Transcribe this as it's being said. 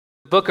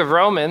book of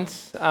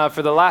Romans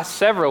for the last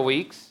several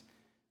weeks.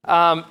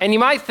 And you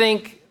might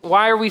think,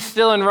 why are we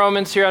still in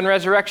Romans here on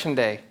Resurrection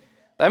Day?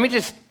 Let me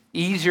just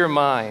ease your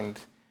mind.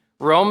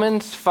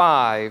 Romans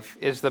 5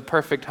 is the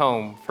perfect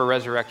home for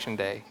Resurrection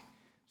Day.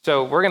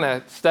 So we're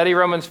going to study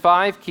Romans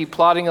 5, keep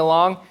plodding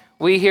along.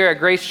 We here at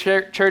Grace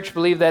Church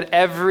believe that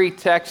every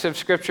text of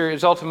Scripture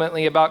is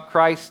ultimately about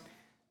Christ's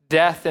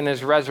death and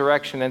his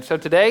resurrection. And so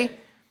today,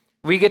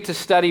 we get to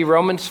study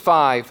Romans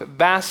 5,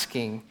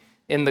 basking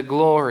in the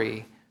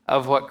glory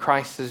of what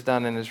Christ has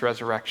done in his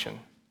resurrection.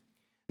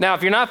 Now,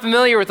 if you're not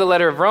familiar with the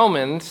letter of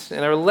Romans,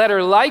 and a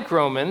letter like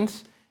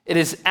Romans, it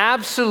is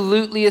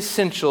absolutely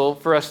essential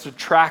for us to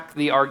track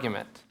the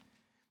argument.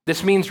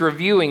 This means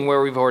reviewing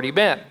where we've already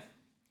been.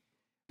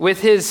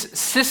 With his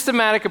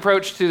systematic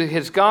approach to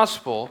his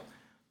gospel,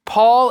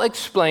 Paul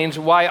explains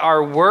why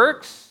our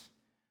works,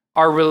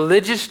 our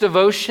religious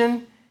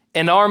devotion,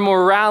 and our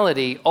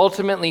morality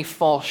ultimately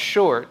fall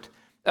short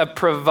of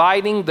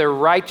providing the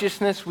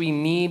righteousness we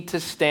need to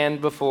stand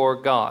before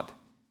God.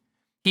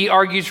 He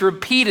argues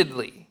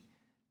repeatedly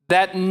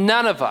that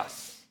none of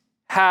us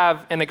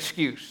have an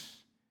excuse,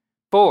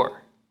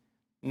 for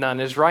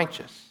none is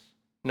righteous,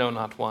 no,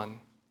 not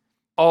one.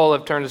 All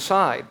have turned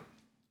aside.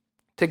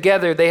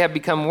 Together they have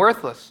become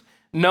worthless.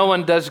 No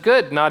one does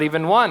good, not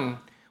even one.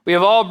 We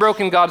have all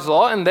broken God's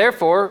law, and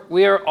therefore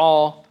we are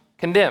all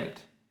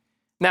condemned.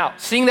 Now,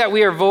 seeing that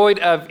we are void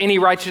of any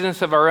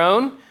righteousness of our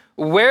own,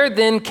 where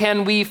then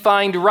can we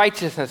find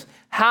righteousness?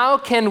 How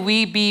can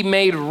we be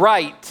made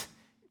right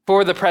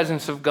for the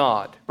presence of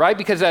God, right?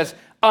 Because as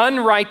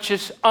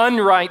unrighteous,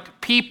 unright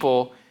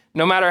people,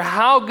 no matter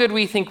how good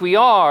we think we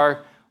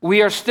are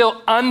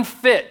still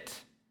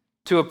unfit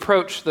to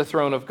approach the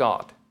throne of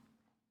God.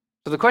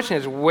 So the question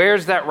is,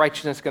 where's that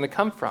righteousness going to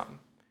come from?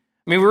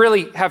 I mean, we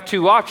really have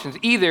two options.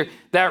 Either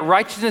that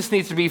righteousness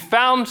needs to be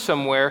found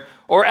somewhere,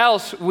 or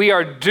else we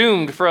are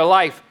doomed for a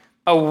life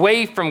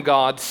away from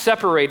God,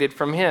 separated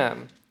from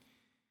him.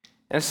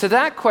 And it's to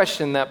that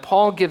question that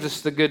Paul gives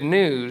us the good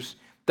news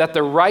that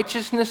the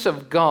righteousness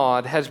of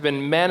God has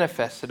been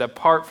manifested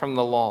apart from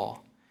the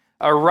law,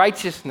 a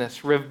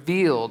righteousness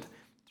revealed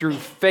through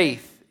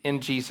faith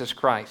in Jesus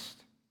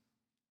Christ.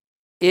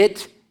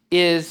 It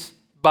is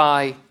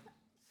by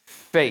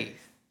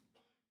faith,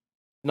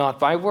 not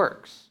by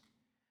works.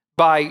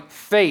 By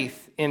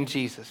faith in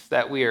Jesus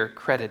that we are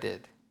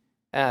credited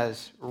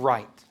as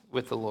right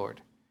with the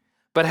Lord.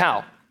 But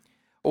how?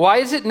 Why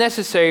is it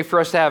necessary for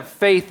us to have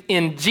faith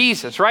in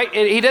Jesus, right?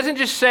 He doesn't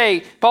just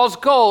say, Paul's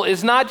goal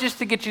is not just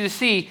to get you to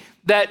see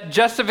that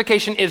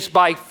justification is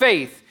by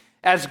faith.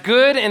 As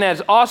good and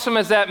as awesome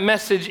as that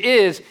message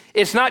is,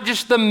 it's not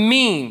just the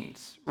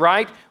means,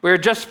 right? We're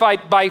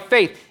justified by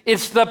faith.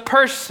 It's the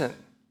person,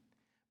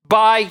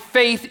 by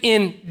faith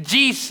in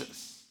Jesus.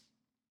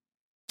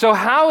 So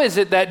how is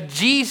it that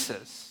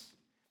Jesus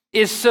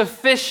is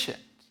sufficient?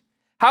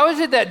 How is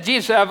it that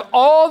Jesus, out of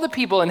all the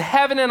people in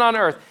heaven and on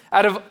earth,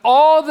 out of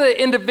all the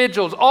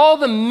individuals, all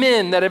the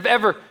men that have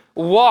ever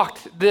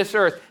walked this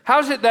earth, how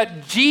is it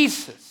that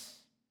Jesus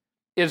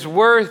is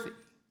worthy?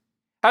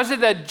 How is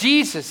it that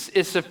Jesus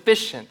is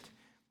sufficient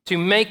to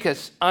make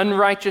us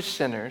unrighteous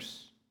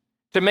sinners,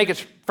 to make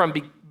us from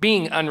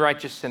being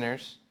unrighteous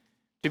sinners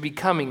to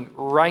becoming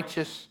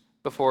righteous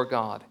before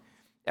God?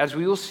 As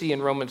we will see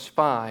in Romans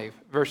 5,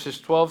 verses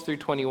 12 through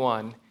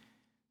 21,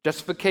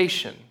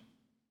 justification,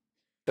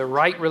 the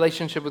right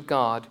relationship with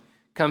God,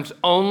 comes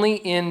only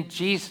in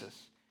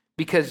Jesus,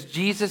 because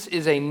Jesus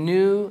is a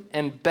new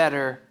and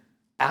better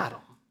Adam.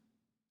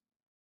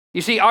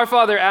 You see, our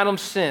father Adam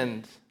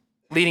sinned,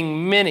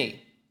 leading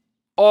many,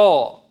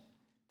 all,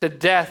 to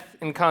death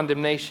and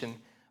condemnation.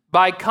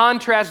 By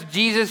contrast,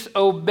 Jesus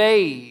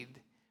obeyed,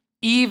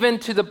 even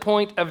to the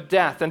point of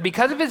death. And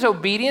because of his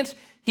obedience,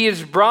 he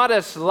has brought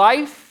us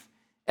life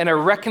and a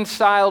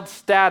reconciled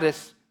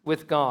status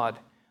with God.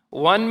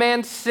 One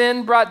man's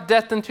sin brought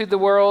death into the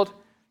world,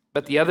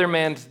 but the other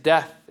man's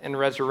death and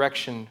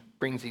resurrection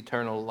brings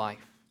eternal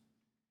life.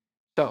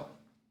 So,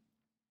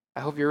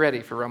 I hope you're ready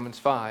for Romans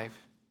 5,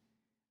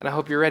 and I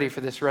hope you're ready for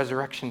this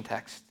resurrection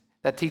text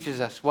that teaches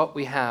us what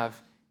we have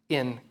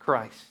in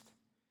Christ.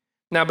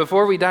 Now,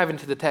 before we dive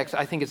into the text,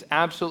 I think it's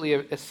absolutely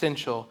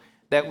essential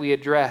that we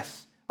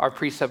address our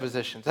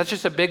presuppositions. That's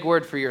just a big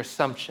word for your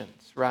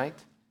assumptions, right?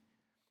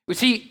 We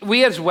see,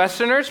 we as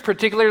Westerners,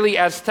 particularly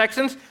as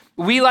Texans,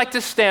 we like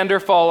to stand or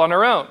fall on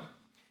our own.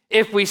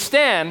 If we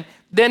stand,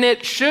 then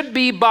it should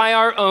be by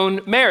our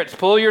own merits.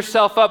 Pull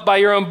yourself up by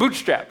your own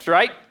bootstraps,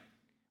 right?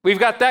 We've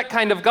got that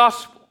kind of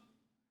gospel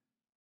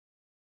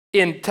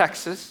in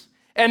Texas.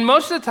 And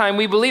most of the time,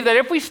 we believe that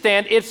if we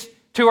stand, it's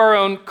to our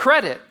own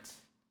credit.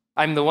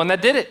 I'm the one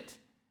that did it.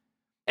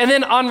 And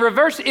then on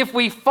reverse, if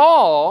we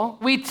fall,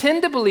 we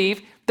tend to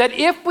believe that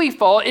if we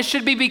fall, it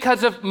should be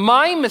because of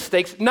my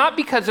mistakes, not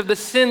because of the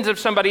sins of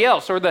somebody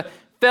else or the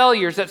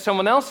failures that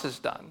someone else has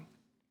done.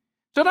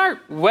 So in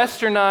our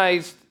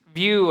westernized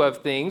view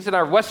of things, in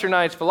our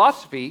westernized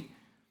philosophy,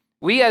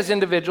 we as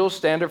individuals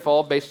stand or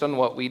fall based on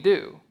what we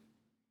do.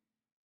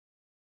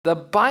 The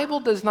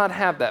Bible does not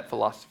have that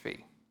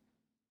philosophy.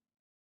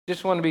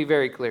 Just want to be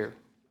very clear.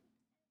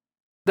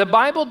 The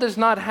Bible does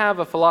not have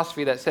a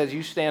philosophy that says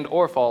you stand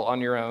or fall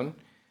on your own.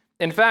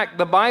 In fact,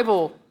 the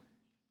Bible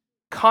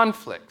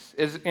conflicts,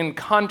 is in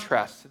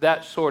contrast to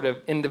that sort of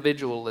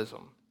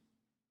individualism.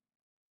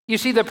 You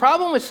see, the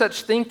problem with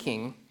such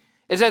thinking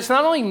is that it's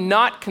not only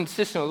not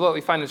consistent with what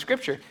we find in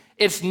Scripture,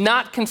 it's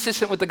not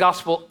consistent with the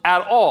gospel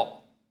at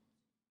all.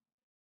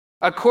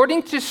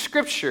 According to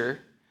Scripture,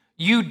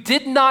 you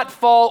did not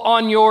fall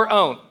on your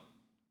own.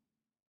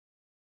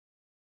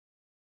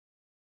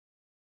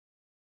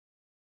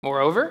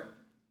 Moreover,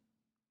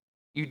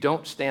 you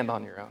don't stand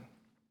on your own.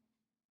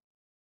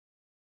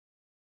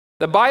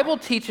 The Bible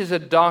teaches a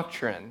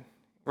doctrine.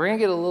 We're going to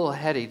get a little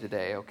heady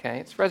today, okay?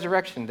 It's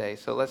Resurrection Day,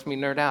 so it lets me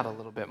nerd out a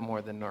little bit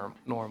more than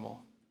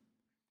normal.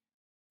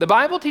 The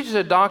Bible teaches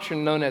a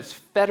doctrine known as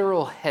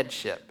federal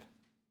headship.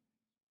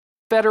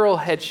 Federal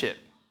headship.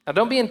 Now,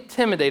 don't be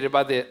intimidated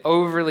by the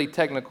overly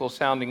technical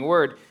sounding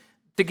word.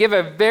 To give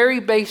a very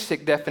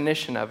basic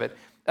definition of it,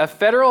 a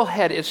federal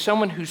head is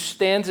someone who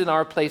stands in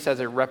our place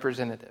as a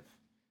representative.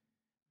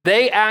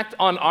 They act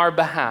on our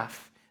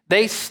behalf.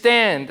 They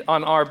stand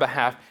on our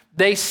behalf.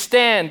 They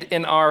stand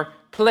in our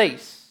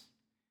place.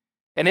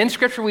 And in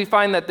Scripture, we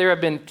find that there have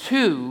been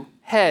two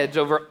heads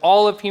over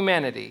all of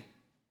humanity.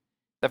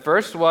 The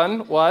first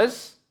one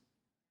was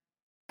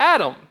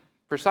Adam,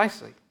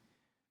 precisely.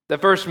 The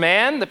first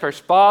man, the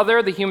first father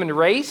of the human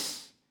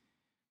race.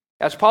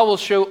 As Paul will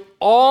show,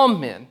 all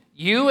men,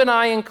 you and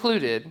I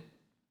included,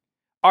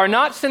 are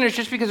not sinners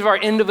just because of our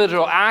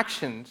individual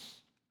actions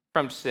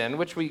from sin,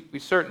 which we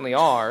certainly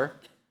are,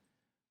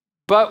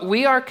 but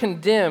we are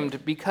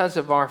condemned because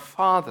of our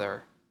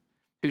Father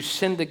who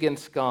sinned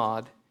against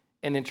God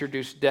and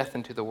introduced death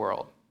into the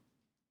world.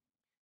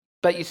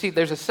 But you see,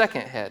 there's a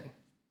second head,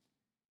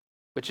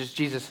 which is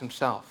Jesus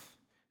himself,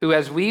 who,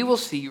 as we will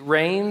see,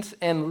 reigns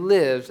and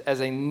lives as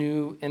a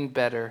new and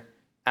better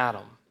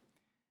Adam.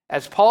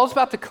 As Paul's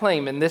about to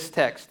claim in this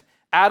text,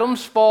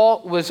 Adam's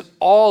fall was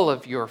all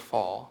of your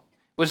fall,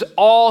 was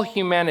all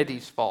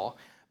humanity's fall.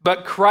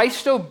 But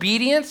Christ's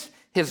obedience,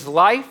 his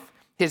life,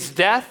 his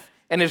death,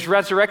 and his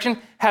resurrection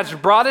has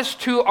brought us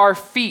to our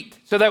feet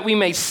so that we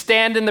may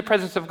stand in the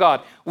presence of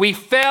God. We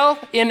fell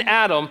in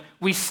Adam,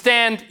 we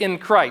stand in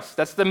Christ.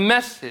 That's the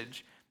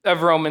message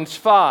of Romans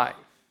 5.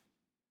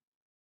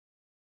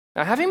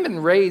 Now, having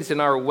been raised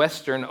in our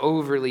Western,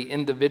 overly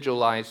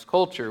individualized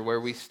culture where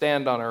we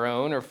stand on our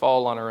own or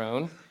fall on our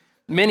own,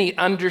 many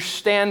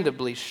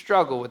understandably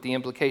struggle with the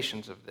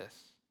implications of this.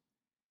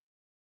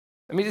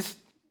 Let me just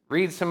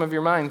read some of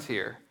your minds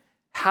here.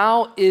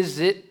 How is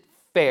it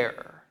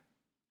fair?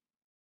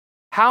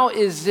 How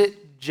is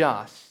it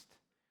just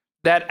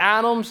that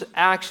Adam's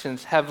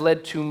actions have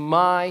led to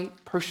my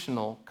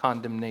personal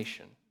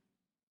condemnation?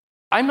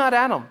 I'm not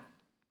Adam.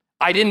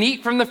 I didn't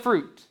eat from the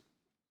fruit.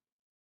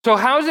 So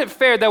how is it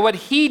fair that what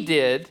he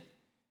did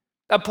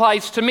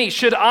applies to me?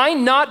 Should I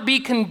not be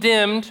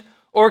condemned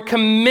or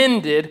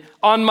commended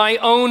on my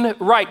own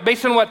right,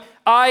 based on what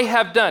I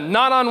have done,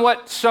 not on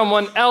what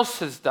someone else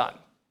has done?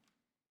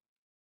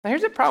 Now,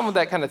 here's the problem with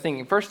that kind of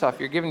thinking. First off,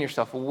 you're giving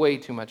yourself way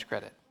too much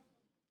credit.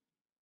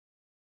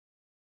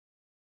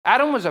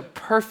 Adam was a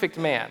perfect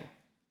man.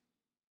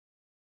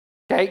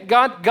 Okay?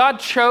 God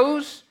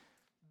chose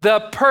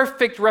the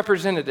perfect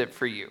representative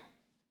for you.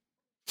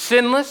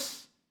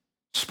 Sinless,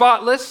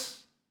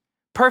 spotless,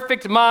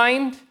 perfect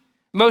mind,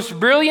 most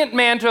brilliant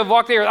man to have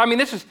walked the earth. I mean,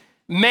 this is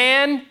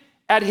man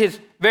at his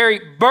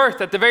very birth,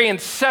 at the very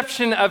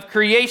inception of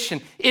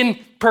creation, in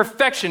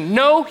perfection.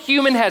 No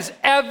human has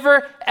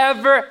ever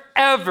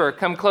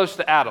come close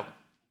to Adam.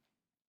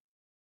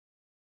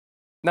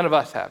 None of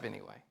us have,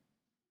 anyway.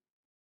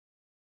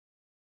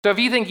 So if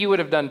you think you would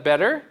have done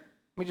better,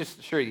 let me just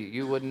assure you,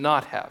 you would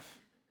not have.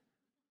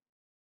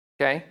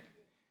 Okay?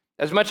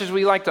 As much as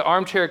we like to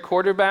armchair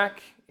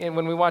quarterback and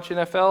when we watch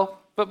NFL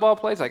football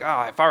plays, like,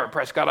 if I were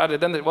Prescott, I'd have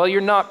done that. Well, you're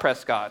not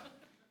Prescott.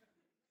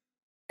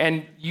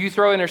 And you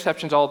throw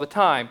interceptions all the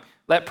time.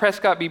 Let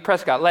Prescott be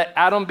Prescott. Let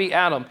Adam be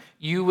Adam.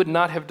 You would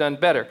not have done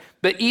better.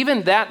 But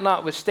even that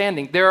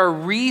notwithstanding, there are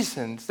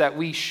reasons that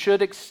we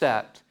should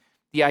accept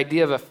the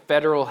idea of a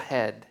federal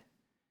head,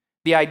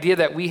 the idea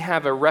that we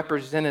have a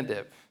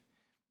representative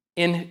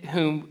in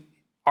whom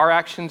our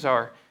actions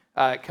are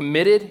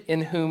committed,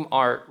 in whom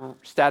our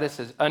status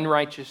as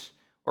unrighteous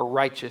or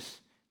righteous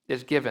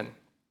is given.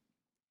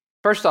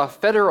 First off,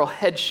 federal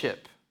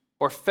headship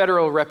or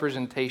federal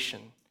representation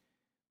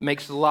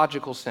makes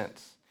logical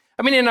sense.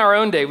 I mean, in our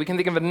own day, we can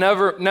think of a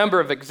number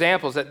of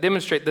examples that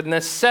demonstrate the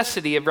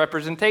necessity of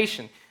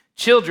representation.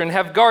 Children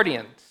have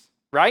guardians,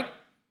 right?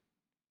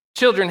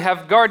 Children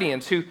have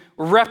guardians who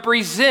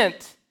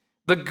represent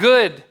the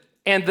good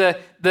and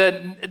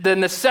the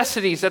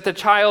necessities that the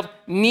child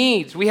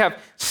needs. We have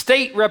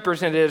state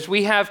representatives.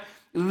 We have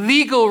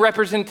legal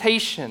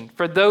representation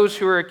for those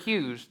who are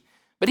accused.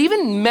 But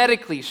even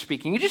medically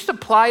speaking, you just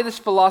apply this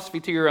philosophy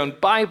to your own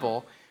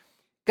Bible.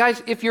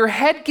 Guys, if your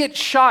head gets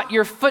shot,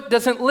 your foot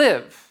doesn't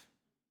live.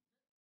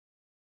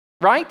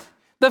 Right?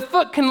 The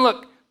foot can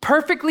look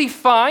perfectly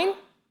fine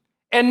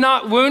and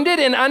not wounded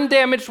and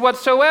undamaged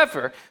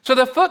whatsoever. So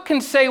the foot can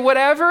say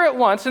whatever it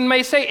wants and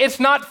may say, it's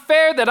not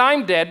fair that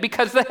I'm dead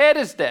because the head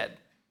is dead.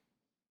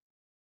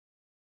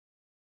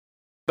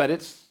 But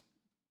it's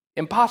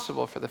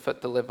impossible for the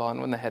foot to live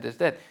on when the head is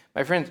dead.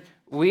 My friends,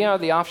 we are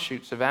the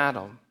offshoots of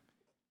Adam.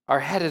 Our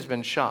head has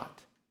been shot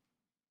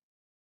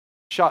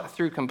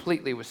through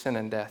completely with sin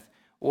and death.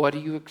 What do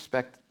you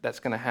expect that's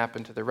going to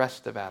happen to the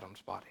rest of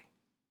Adam's body?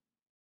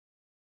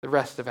 The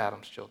rest of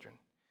Adam's children.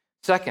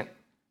 Second,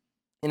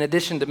 in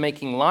addition to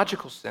making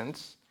logical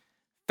sense,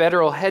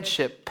 federal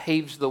headship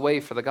paves the way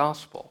for the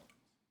gospel.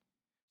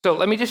 So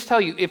let me just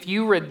tell you, if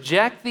you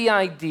reject the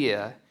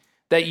idea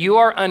that you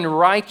are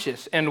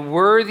unrighteous and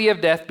worthy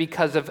of death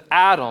because of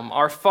Adam,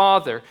 our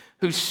father,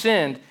 who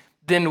sinned,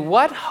 then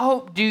what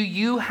hope do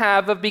you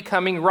have of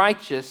becoming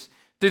righteous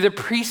through the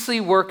priestly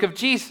work of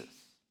Jesus?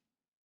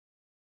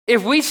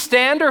 If we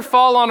stand or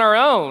fall on our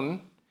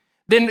own,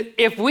 then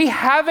if we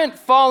haven't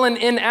fallen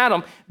in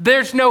Adam,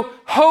 there's no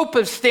hope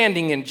of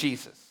standing in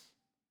Jesus.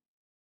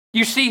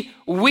 You see,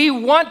 we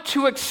want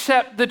to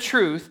accept the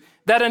truth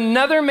that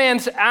another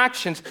man's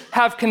actions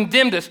have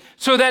condemned us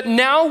so that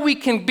now we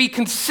can be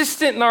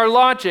consistent in our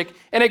logic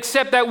and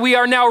accept that we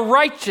are now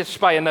righteous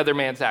by another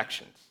man's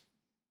actions.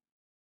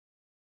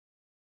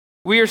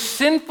 We are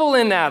sinful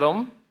in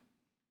Adam,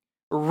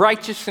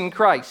 righteous in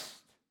Christ.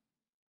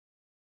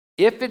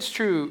 If it's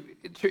true,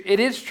 it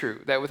is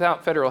true that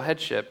without federal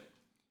headship,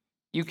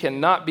 you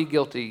cannot be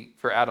guilty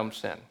for Adam's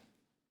sin.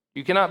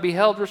 You cannot be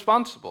held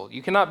responsible.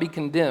 You cannot be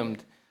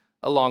condemned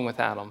along with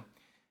Adam.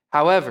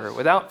 However,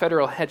 without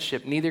federal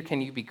headship, neither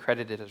can you be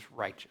credited as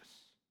righteous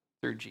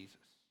through Jesus.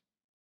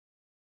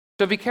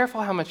 So be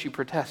careful how much you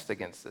protest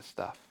against this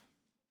stuff.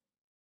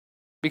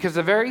 Because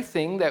the very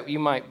thing that you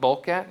might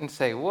balk at and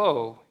say,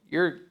 whoa,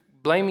 you're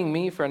blaming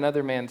me for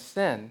another man's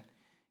sin.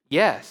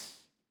 Yes,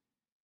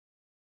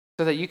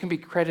 so that you can be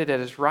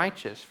credited as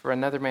righteous for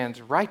another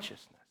man's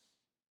righteousness.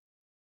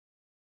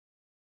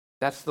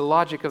 That's the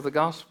logic of the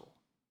gospel.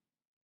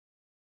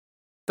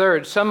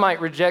 Third, some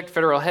might reject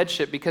federal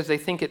headship because they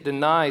think it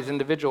denies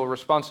individual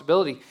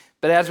responsibility.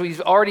 But as we've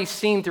already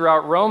seen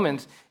throughout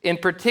Romans, in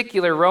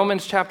particular,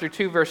 Romans chapter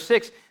 2, verse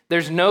 6,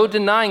 there's no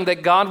denying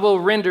that God will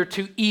render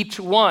to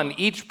each one,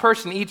 each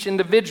person, each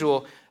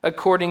individual,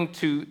 according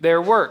to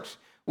their works.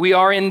 We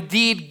are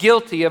indeed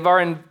guilty of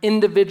our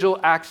individual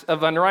acts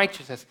of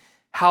unrighteousness.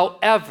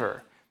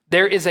 However,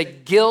 there is a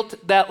guilt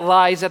that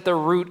lies at the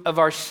root of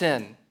our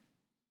sin.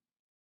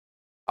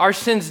 Our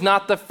sin's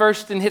not the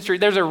first in history.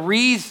 There's a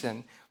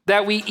reason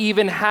that we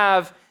even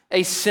have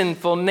a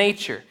sinful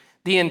nature.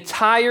 The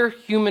entire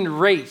human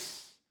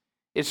race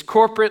is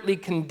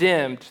corporately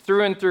condemned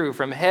through and through,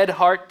 from head,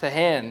 heart to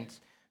hands,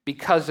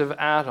 because of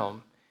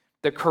Adam.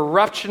 The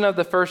corruption of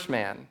the first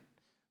man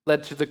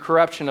led to the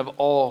corruption of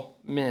all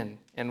men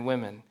and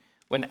women.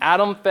 When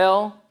Adam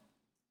fell,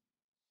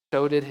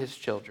 so did his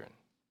children.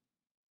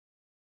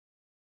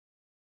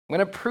 I'm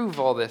going to prove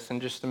all this in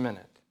just a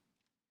minute.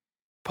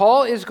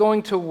 Paul is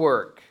going to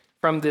work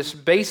from this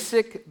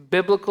basic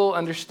biblical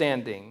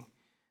understanding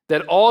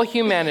that all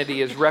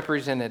humanity is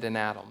represented in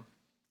Adam.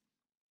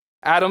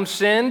 Adam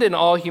sinned and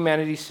all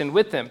humanity sinned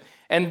with him.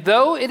 And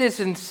though it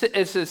is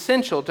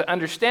essential to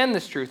understand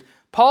this truth,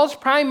 Paul's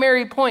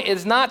primary point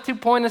is not to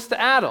point us to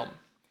Adam.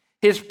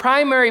 His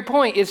primary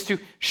point is to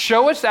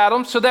show us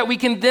Adam so that we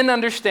can then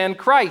understand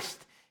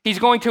Christ. He's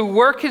going to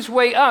work his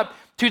way up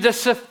to the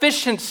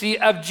sufficiency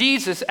of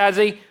Jesus as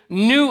a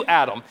new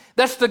Adam.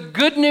 That's the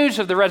good news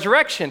of the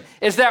resurrection,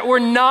 is that we're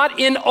not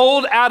in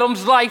old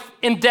Adam's life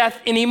in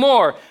death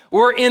anymore.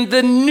 We're in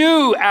the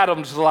new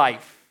Adam's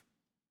life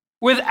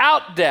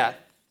without death.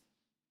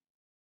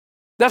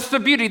 That's the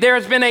beauty. There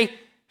has been a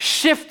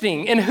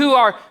shifting in who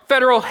our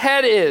federal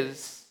head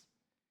is.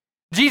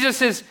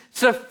 Jesus is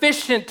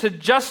sufficient to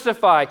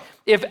justify.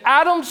 If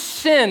Adam's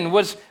sin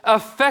was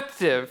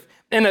effective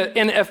and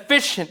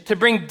efficient to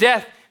bring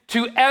death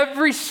to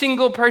every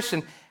single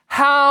person,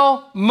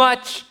 how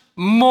much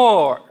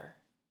more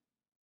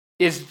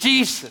is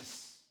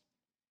Jesus,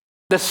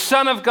 the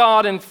Son of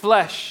God in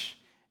flesh,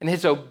 and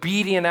his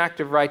obedient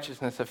act of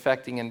righteousness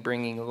affecting and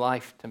bringing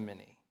life to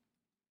many?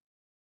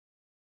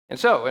 And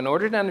so, in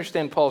order to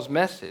understand Paul's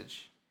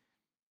message,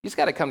 he's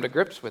got to come to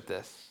grips with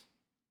this.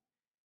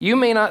 You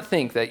may not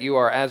think that you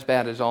are as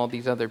bad as all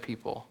these other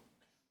people.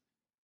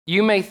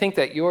 You may think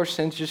that your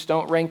sins just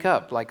don't rank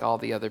up like all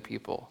the other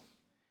people.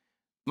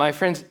 My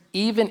friends,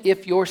 even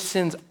if your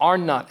sins are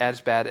not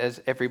as bad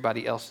as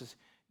everybody else's,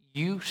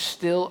 you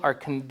still are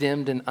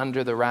condemned and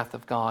under the wrath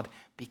of God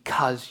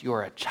because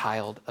you're a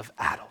child of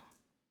Adam.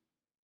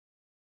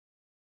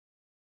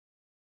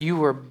 You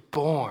were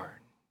born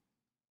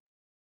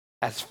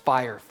as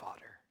fire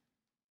fodder.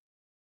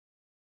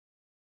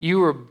 You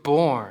were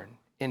born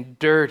in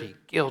dirty,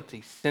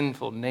 guilty,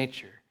 sinful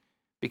nature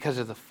because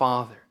of the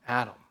father,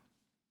 Adam.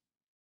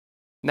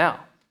 Now,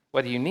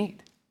 what do you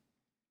need?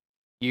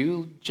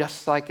 You,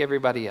 just like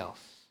everybody else,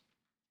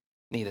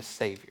 need a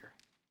Savior.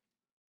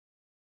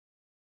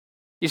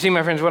 You see,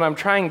 my friends, what I'm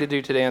trying to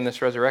do today on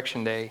this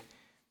Resurrection Day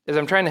is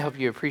I'm trying to help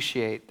you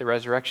appreciate the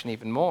resurrection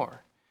even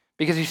more.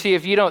 Because you see,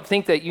 if you don't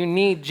think that you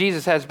need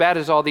Jesus as bad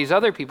as all these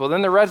other people,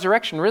 then the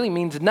resurrection really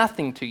means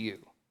nothing to you.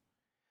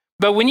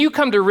 But when you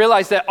come to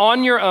realize that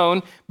on your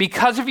own,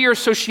 because of your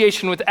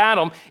association with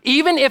Adam,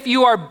 even if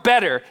you are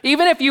better,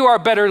 even if you are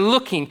better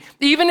looking,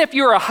 even if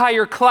you're a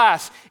higher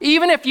class,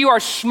 even if you are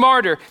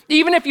smarter,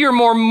 even if you're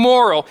more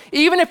moral,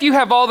 even if you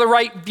have all the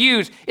right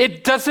views,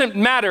 it doesn't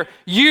matter.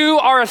 You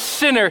are a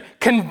sinner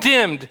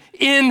condemned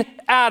in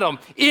Adam.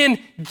 In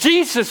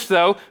Jesus,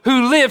 though,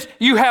 who lives,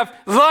 you have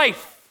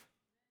life.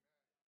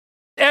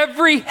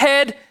 Every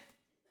head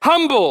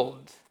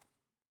humbled.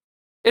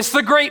 It's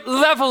the great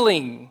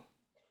leveling.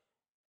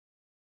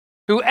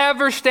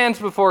 Whoever stands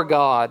before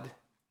God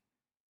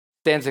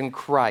stands in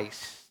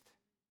Christ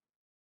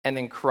and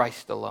in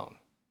Christ alone.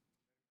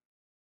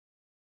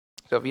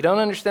 So if you don't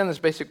understand this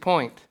basic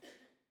point,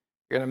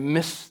 you're going to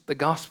miss the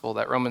gospel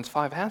that Romans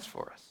 5 has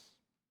for us.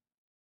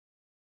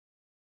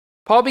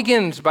 Paul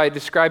begins by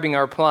describing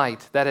our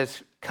plight that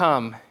has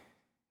come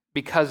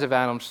because of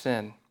Adam's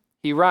sin.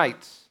 He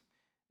writes,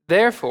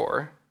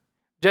 "Therefore,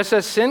 just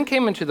as sin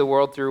came into the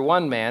world through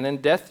one man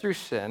and death through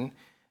sin,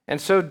 and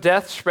so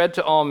death spread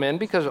to all men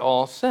because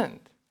all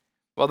sinned."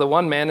 Well, the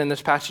one man in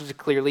this passage is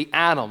clearly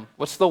Adam.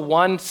 What's the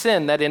one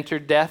sin that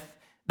entered death,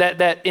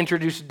 that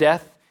introduced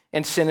death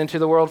and sin into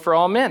the world for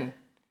all men?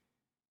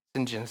 It's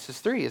in Genesis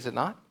 3, is it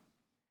not?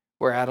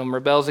 Where Adam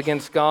rebels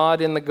against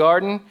God in the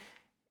garden,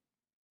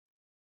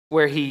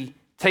 where he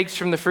takes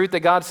from the fruit that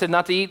God said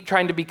not to eat,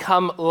 trying to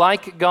become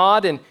like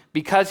God, and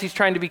because he's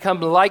trying to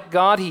become like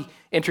God, he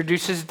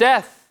introduces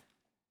death.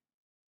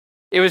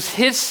 It was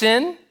his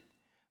sin,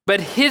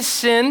 but his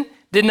sin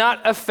did not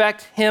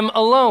affect him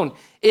alone.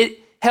 It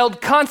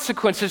held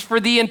consequences for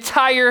the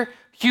entire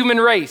human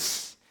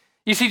race.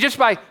 You see, just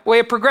by way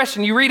of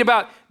progression, you read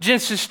about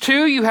Genesis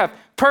 2, you have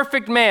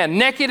perfect man,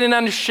 naked and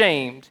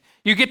unashamed.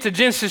 You get to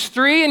Genesis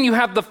 3, and you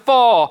have the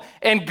fall.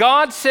 And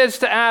God says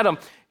to Adam,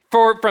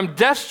 from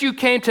dust you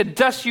came, to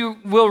dust you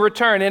will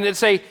return. And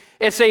it's a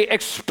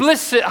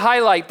explicit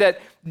highlight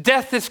that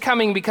death is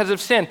coming because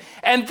of sin.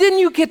 And then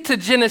you get to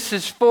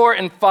Genesis 4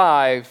 and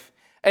 5,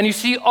 and you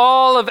see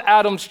all of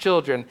Adam's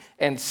children,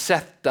 and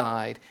Seth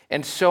died,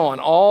 and so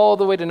on, all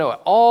the way to Noah,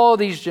 all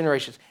these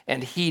generations.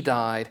 And he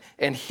died,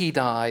 and he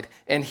died,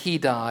 and he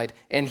died,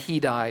 and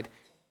he died,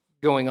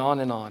 going on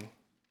and on.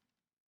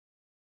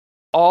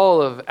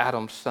 All of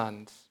Adam's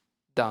sons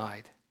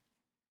died.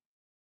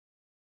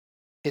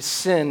 His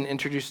sin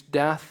introduced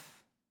death,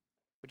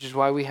 which is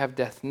why we have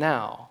death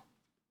now,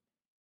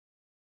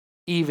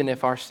 even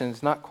if our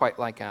sin's not quite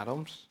like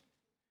Adam's.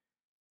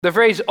 The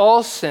phrase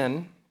all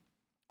sinned,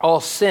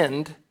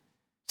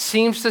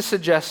 seems to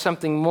suggest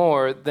something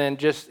more than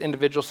just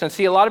individual sin.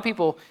 See, a lot of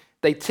people,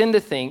 they tend to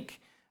think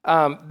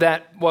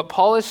that what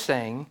Paul is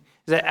saying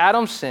is that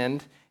Adam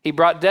sinned, he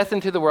brought death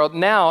into the world,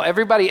 now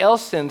everybody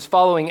else sins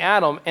following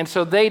Adam, and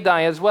so they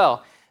die as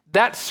well.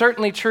 That's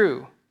certainly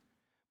true.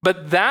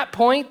 But that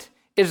point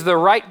is the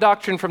right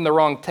doctrine from the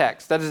wrong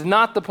text. That is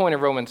not the point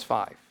of Romans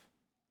 5.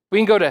 We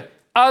can go to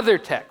other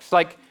texts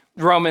like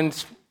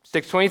Romans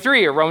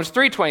 6:23 or Romans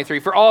 3:23,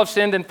 for all have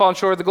sinned and fallen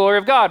short of the glory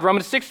of God.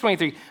 Romans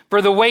 6:23,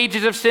 for the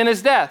wages of sin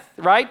is death,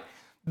 right?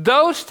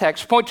 Those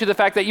texts point to the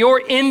fact that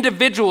your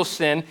individual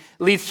sin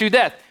leads to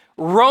death.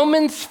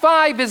 Romans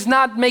 5 is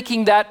not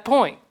making that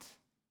point.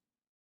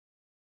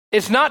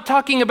 It's not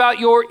talking about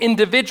your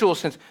individual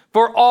sins.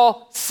 For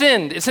all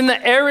sinned. It's in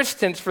the aorist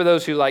tense for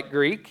those who like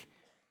Greek,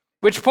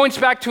 which points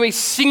back to a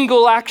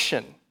single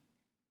action.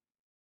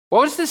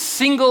 What was this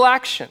single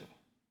action?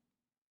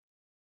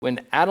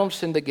 When Adam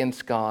sinned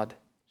against God,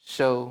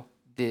 so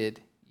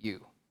did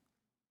you.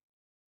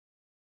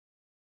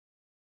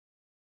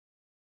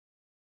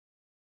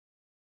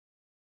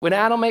 When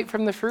Adam ate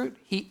from the fruit,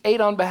 he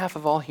ate on behalf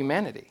of all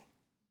humanity.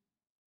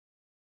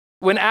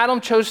 When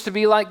Adam chose to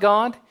be like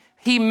God,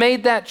 he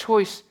made that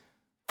choice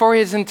for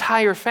his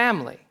entire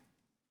family.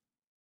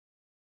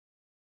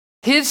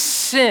 His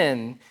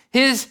sin,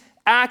 his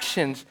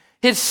actions,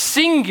 his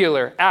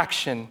singular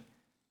action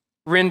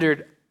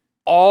rendered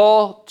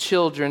all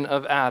children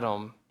of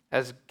Adam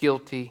as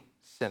guilty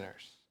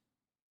sinners.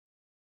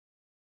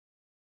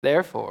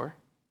 Therefore,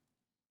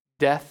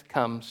 death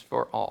comes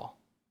for all.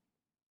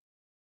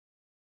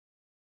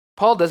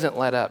 Paul doesn't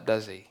let up,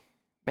 does he?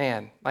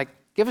 Man,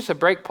 give us a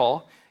break,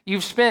 Paul.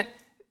 You've spent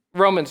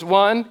Romans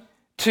 1,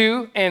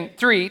 2, and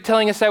 3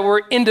 telling us that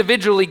we're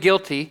individually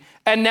guilty,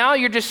 and now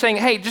you're just saying,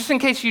 hey, just in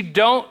case you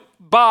don't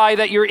buy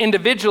that you're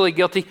individually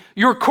guilty,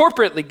 you're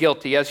corporately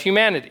guilty as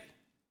humanity.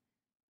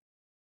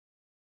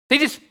 He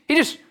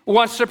just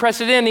wants to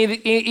press it in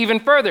even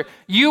further.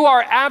 You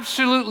are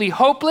absolutely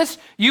hopeless.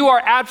 You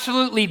are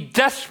absolutely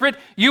desperate.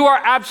 You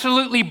are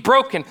absolutely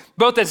broken,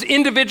 both as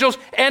individuals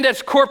and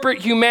as corporate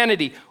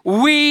humanity.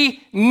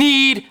 We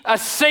need a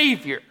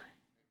Savior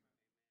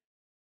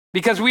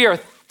because we are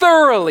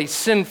thoroughly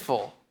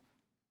sinful.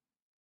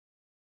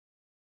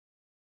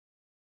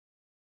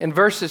 In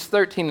verses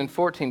 13 and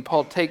 14,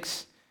 Paul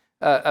takes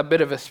a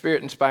bit of a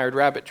Spirit-inspired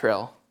rabbit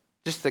trail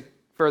just to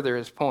further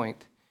his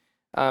point.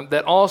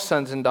 That all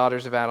sons and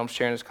daughters of Adam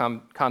share in his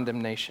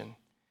condemnation.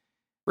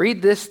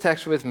 Read this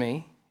text with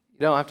me. You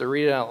don't have to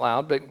read it out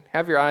loud, but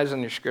have your eyes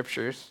on your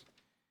scriptures.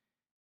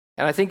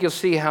 And I think you'll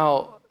see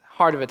how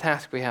hard of a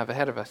task we have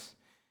ahead of us.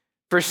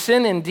 For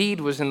sin indeed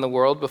was in the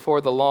world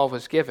before the law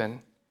was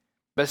given,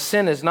 but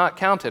sin is not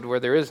counted where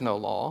there is no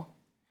law.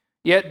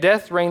 Yet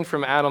death reigned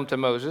from Adam to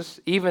Moses,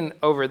 even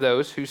over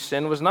those whose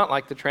sin was not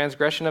like the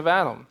transgression of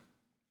Adam,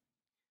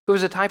 who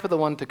was a type of the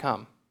one to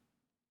come.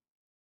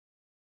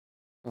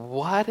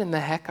 What in the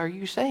heck are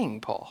you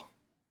saying, Paul?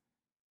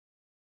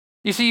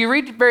 You see, you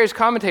read various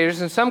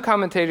commentators, and some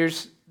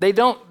commentators,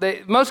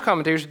 most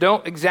commentators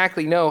don't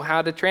exactly know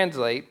how to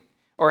translate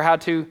or how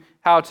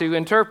to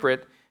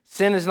interpret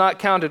sin is not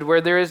counted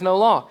where there is no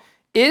law.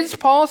 Is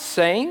Paul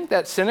saying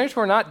that sinners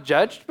were not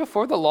judged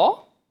before the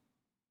law?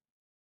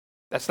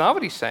 That's not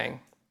what he's saying.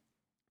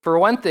 For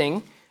one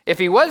thing, if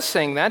he was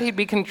saying that, he'd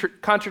be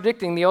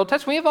contradicting the Old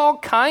Testament. We have all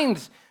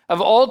kinds of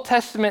Old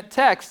Testament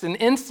texts and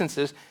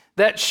instances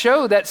that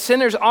show that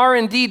sinners are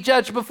indeed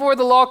judged before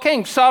the law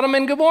came. Sodom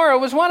and Gomorrah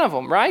was one of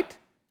them, right?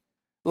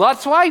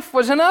 Lot's wife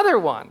was another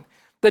one.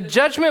 The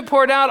judgment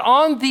poured out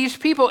on these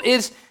people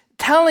is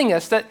telling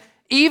us that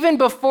even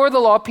before the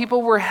law,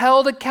 people were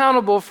held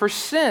accountable for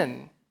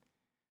sin.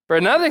 For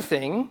another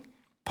thing,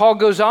 Paul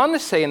goes on to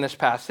say in this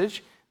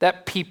passage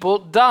that people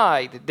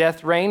died.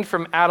 Death reigned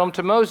from Adam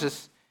to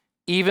Moses,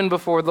 even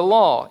before the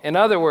law. In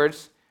other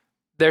words,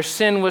 their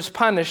sin was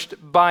punished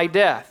by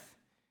death.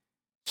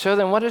 So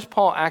then what is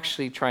Paul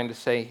actually trying to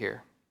say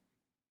here?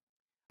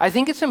 I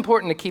think it's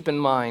important to keep in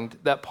mind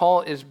that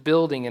Paul is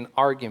building an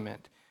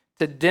argument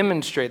to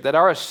demonstrate that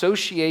our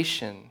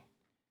association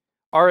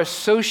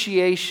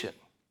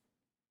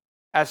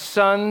as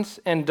sons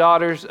and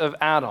daughters of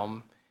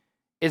Adam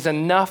is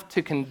enough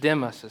to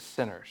condemn us as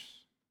sinners.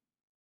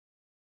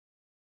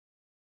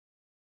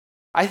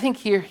 I think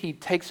here he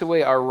takes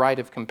away our right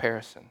of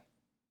comparison,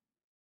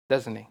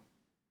 doesn't he?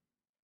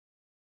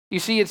 You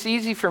see, it's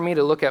easy for me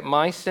to look at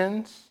my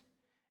sins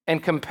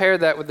and compare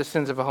that with the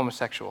sins of a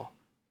homosexual.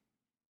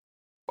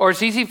 Or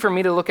it's easy for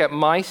me to look at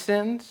my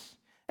sins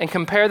and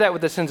compare that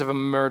with the sins of a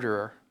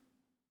murderer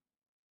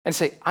and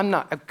say, I'm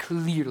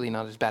clearly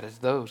not as bad as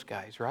those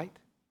guys, right?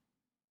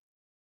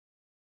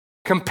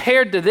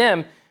 Compared to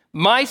them,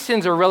 my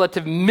sins are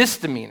relative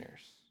misdemeanors.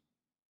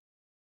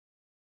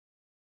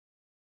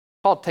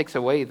 Paul takes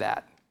away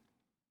that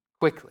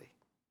quickly.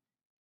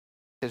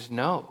 He says,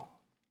 no.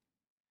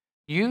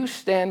 You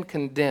stand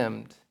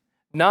condemned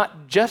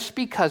not just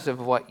because of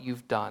what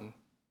you've done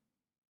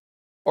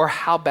or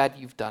how bad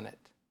you've done it.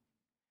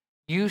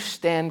 You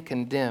stand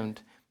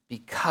condemned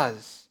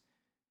because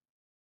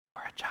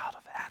you're a child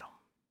of Adam.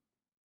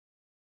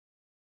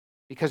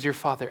 Because your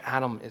father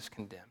Adam is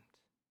condemned.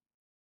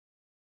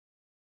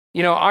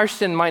 You know, our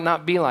sin might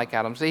not be like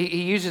Adam's.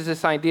 He uses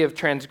this idea of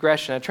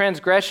transgression. A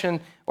transgression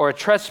or a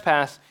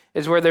trespass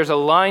is where there's a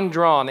line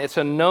drawn. It's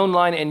a known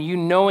line and you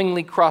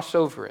knowingly cross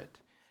over it.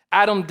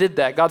 Adam did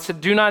that. God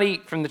said, do not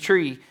eat from the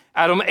tree.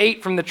 Adam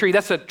ate from the tree.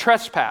 That's a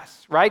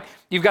trespass, right?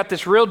 You've got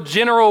this real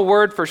general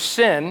word for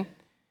sin,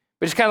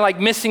 which is kind of like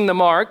missing the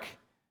mark.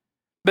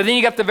 But then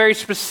you got the very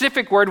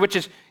specific word, which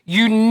is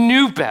you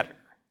knew better,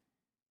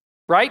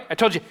 right? I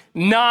told you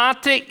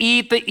not to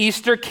eat the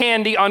Easter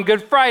candy on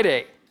Good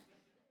Friday.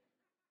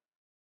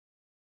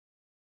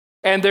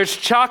 And there's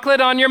chocolate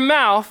on your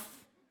mouth,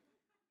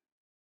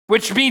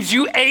 which means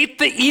you ate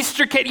the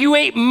Easter candy. You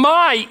ate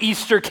my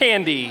Easter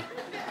candy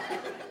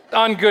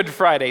on Good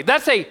Friday.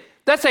 That's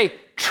a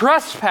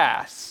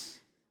trespass.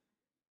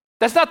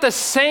 That's not the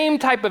same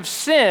type of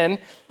sin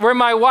where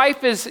my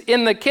wife is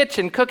in the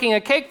kitchen cooking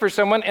a cake for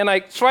someone and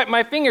I swipe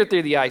my finger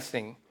through the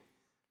icing.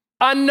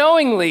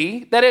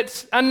 Unknowing that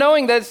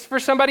it's for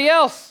somebody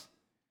else.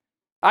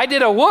 I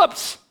did a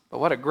whoops, but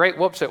what a great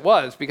whoops it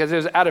was because it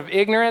was out of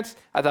ignorance.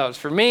 I thought it was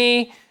for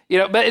me,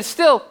 but it's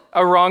still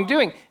a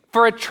wrongdoing.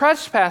 For a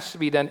trespass to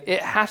be done,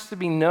 it has to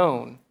be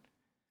known.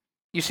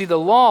 You see, the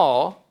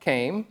law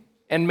came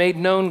and made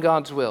known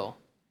God's will.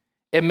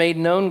 It made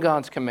known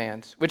God's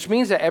commands, which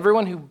means that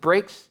everyone who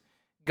breaks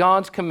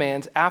God's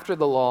commands after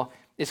the law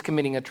is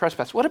committing a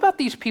trespass. What about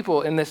these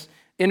people in this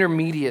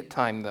intermediate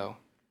time, though?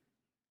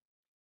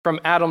 From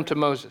Adam to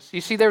Moses.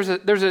 You see, there's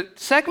a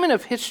segment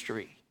of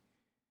history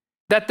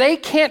that they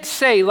can't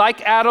say,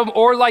 like Adam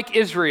or like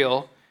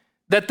Israel,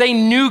 that they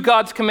knew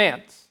God's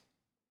commands.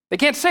 They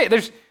can't say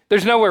it.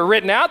 There's nowhere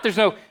written out. There's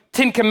no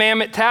 10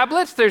 Commandment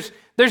tablets.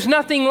 There's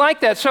nothing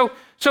like that. So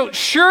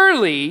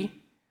surely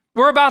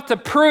we're about to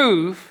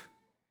prove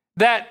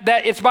that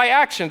it's by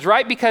actions,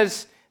 right?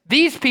 Because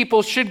these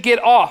people should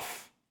get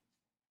off,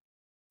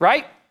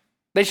 right?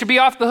 They should be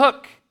off the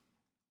hook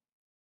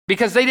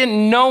because they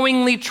didn't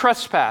knowingly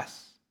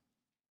trespass.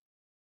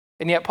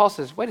 And yet Paul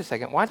says, wait a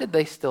second, why did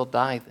they still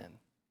die then?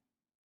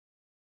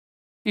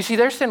 You see,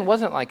 their sin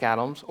wasn't like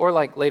Adam's or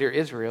like later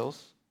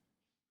Israel's.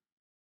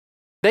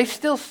 They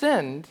still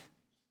sinned,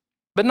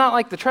 but not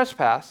like the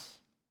trespass,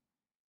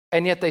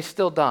 and yet they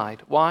still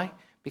died. Why?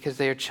 Because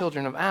they are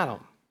children of Adam.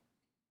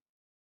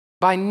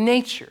 By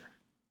nature,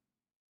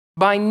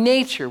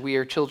 we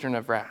are children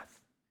of wrath.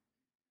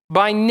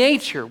 By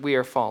nature, we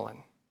are fallen.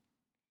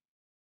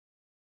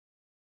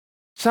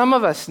 Some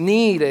of us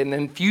need an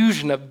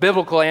infusion of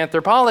biblical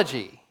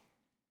anthropology.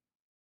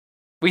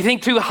 We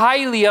think too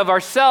highly of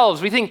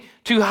ourselves. We think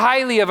too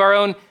highly of our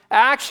own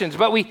actions,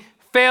 but we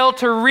fail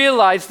to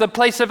realize the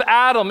place of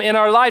Adam in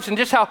our lives and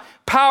just how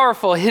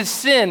powerful his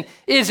sin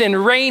is in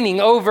reigning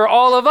over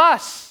all of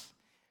us.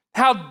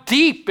 How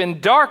deep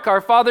and dark our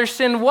father's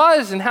sin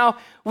was and how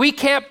we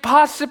can't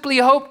possibly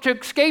hope to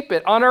escape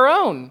it on our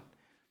own,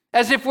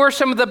 as if we're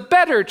some of the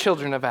better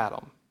children of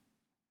Adam.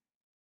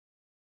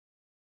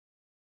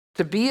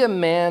 To be a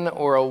man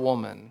or a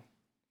woman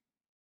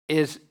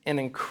is an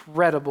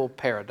incredible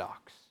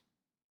paradox,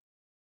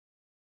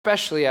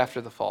 especially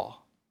after the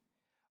fall.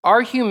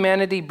 Our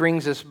humanity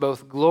brings us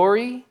both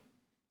glory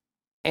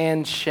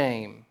and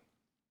shame.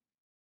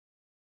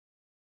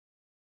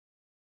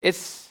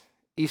 It's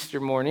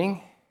Easter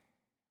morning,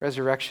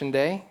 Resurrection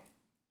Day,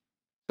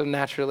 so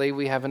naturally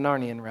we have a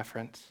Narnian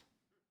reference.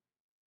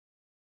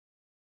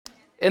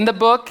 In the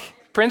book,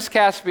 Prince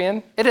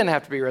Caspian, it didn't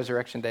have to be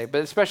Resurrection Day,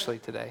 but especially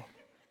today.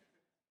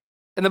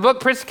 In the book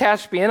Prince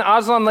Caspian,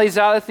 Aslan lays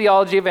out a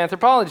theology of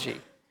anthropology.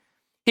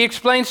 He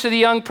explains to the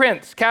young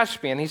prince,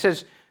 Caspian, he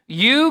says,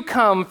 "You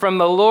come from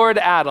the Lord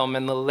Adam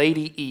and the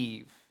Lady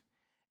Eve,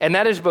 and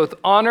that is both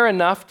honor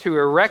enough to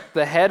erect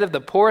the head of the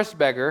poorest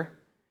beggar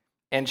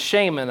and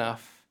shame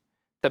enough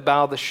to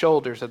bow the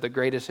shoulders of the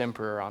greatest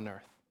emperor on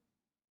earth."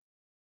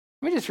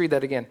 Let me just read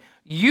that again.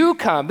 You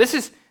come, this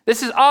is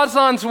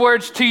Aslan's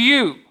words to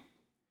you.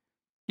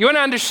 You want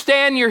to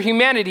understand your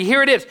humanity?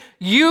 Here it is.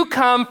 You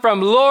come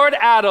from Lord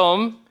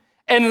Adam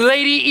and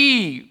Lady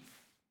Eve.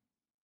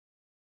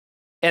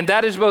 And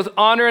that is both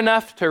honor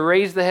enough to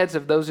raise the heads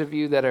of those of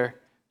you that are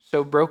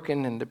so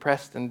broken and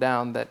depressed and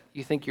down that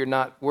you think you're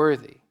not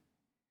worthy.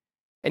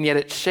 And yet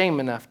it's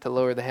shame enough to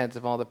lower the heads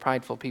of all the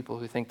prideful people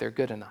who think they're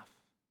good enough.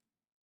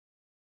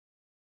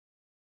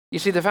 You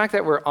see, the fact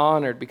that we're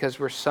honored because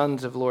we're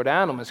sons of Lord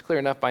Adam is clear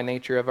enough by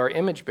nature of our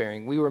image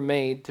bearing. We were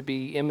made to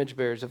be image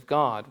bearers of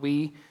God.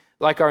 We,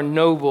 like our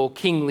noble,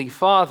 kingly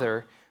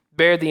Father,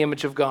 bear the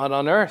image of God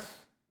on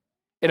earth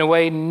in a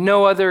way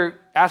no other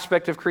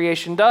aspect of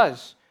creation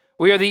does.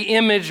 We are the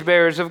image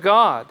bearers of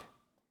God.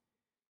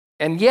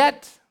 And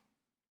yet,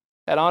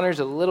 that honor is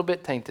a little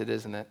bit tainted,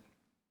 isn't it?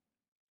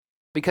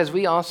 Because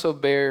we also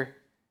bear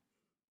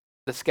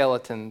the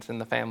skeletons in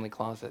the family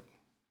closet.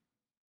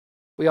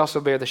 We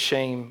also bear the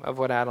shame of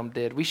what Adam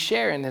did. We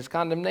share in his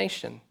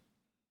condemnation.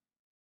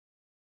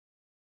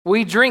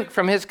 We drink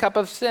from his cup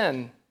of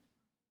sin.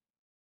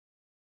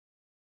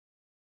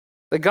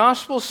 The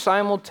gospel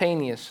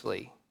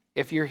simultaneously,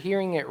 if you're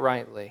hearing it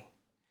rightly,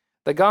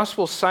 the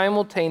gospel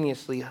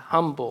simultaneously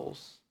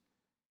humbles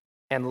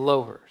and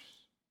lowers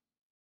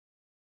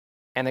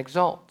and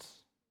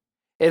exalts.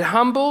 It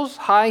humbles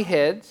high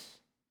heads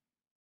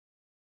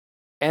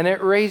and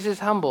it raises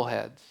humble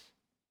heads.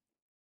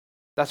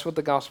 That's what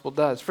the gospel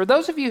does. For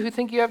those of you who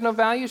think you have no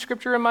value,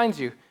 Scripture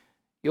reminds you,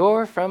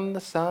 you're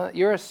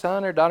a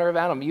son or daughter of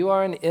Adam. You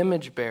are an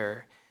image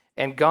bearer,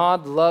 and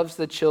God loves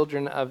the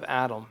children of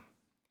Adam.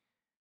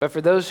 But for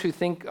those who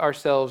think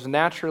ourselves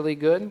naturally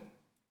good,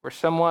 we're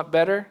somewhat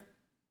better,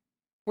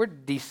 we're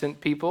decent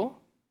people.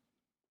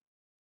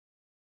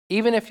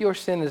 Even if your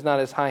sin is not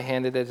as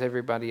high-handed as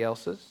everybody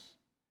else's,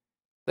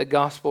 the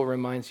gospel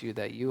reminds you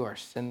that you are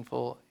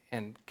sinful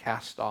and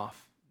cast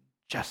off,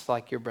 just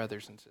like your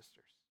brothers and sisters.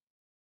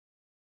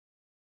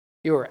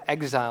 You are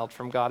exiled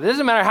from God. It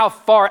doesn't matter how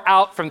far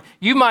out from,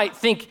 you might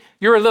think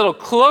you're a little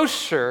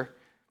closer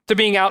to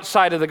being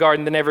outside of the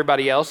garden than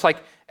everybody else. Like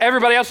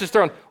everybody else is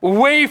thrown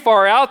way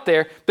far out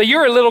there, but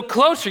you're a little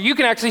closer. You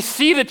can actually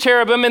see the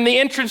cherubim in the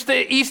entrance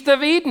to east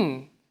of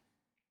Eden.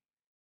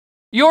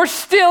 You're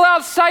still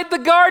outside the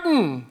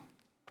garden.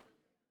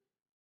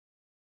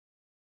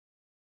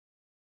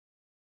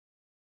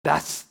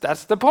 That's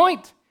the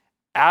point.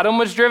 Adam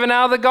was driven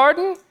out of the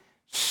garden.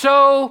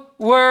 So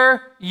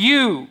were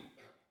you.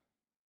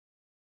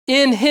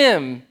 In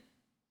him,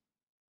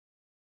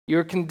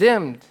 you're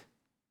condemned.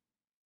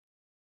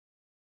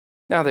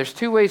 Now, there's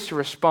two ways to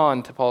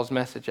respond to Paul's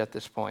message at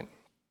this point.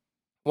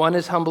 One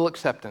is humble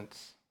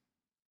acceptance.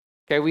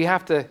 Okay, we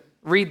have to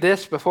read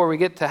this before we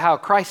get to how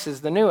Christ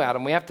is the new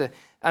Adam. We have to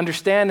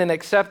understand and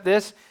accept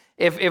this.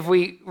 If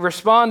we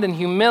respond in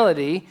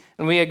humility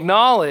and we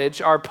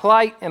acknowledge our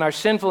plight and our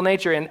sinful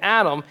nature in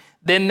Adam,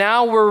 then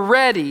now we're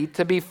ready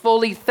to be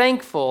fully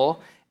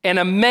thankful and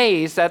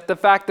amazed at the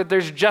fact that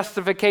there's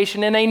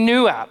justification in a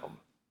new Adam,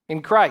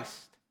 in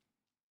Christ.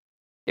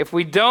 If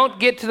we don't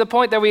get to the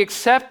point that we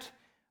accept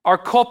our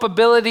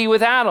culpability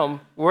with Adam,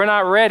 we're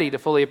not ready to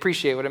fully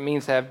appreciate what it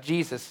means to have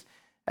Jesus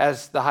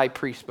as the high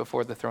priest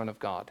before the throne of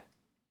God.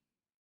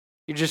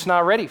 You're just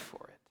not ready for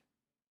it.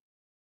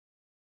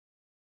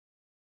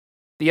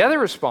 The other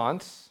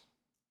response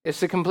is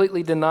to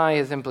completely deny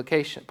his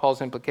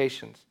Paul's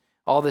implications.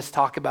 All this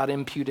talk about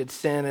imputed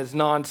sin is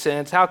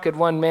nonsense. How could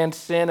one man's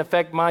sin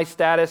affect my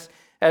status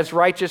as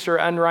righteous or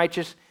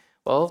unrighteous?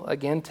 Well,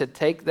 again, to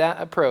take that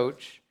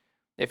approach,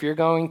 if you're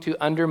going to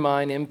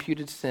undermine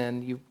imputed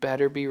sin, you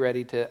better be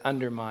ready to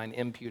undermine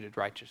imputed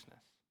righteousness.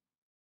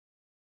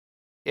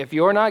 If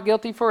you're not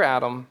guilty for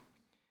Adam,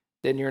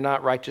 then you're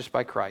not righteous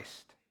by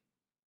Christ.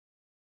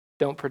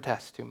 Don't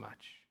protest too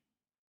much.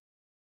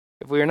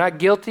 If we are not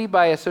guilty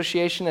by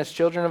association as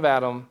children of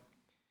Adam,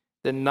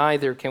 then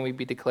neither can we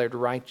be declared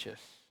righteous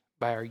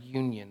by our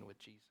union with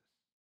Jesus.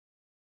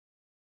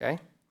 Okay?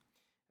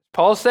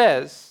 Paul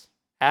says,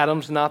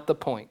 Adam's not the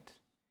point.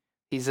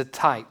 He's a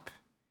type.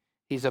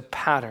 He's a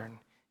pattern.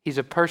 He's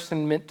a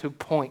person meant to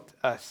point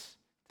us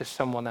to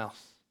someone else.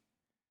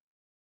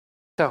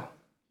 So,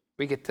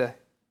 we get to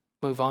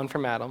move on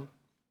from Adam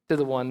to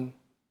the one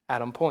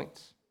Adam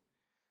points.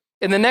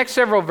 In the next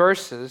several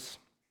verses,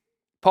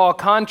 Paul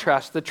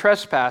contrasts the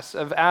trespass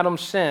of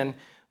Adam's sin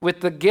with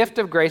the gift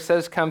of grace that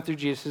has come through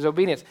Jesus'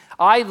 obedience.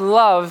 I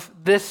love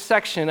this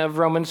section of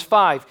Romans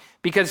 5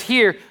 because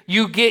here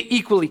you get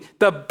equally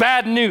the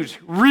bad news,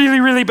 really,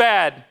 really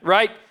bad,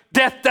 right?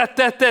 Death, death,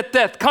 death, death,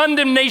 death,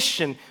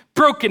 condemnation,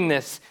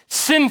 brokenness,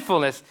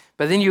 sinfulness.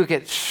 But then you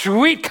get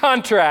sweet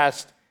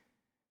contrast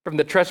from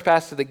the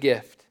trespass to the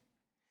gift.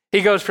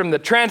 He goes from the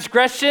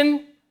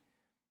transgression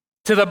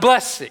to the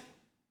blessing.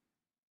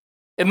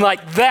 And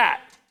like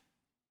that.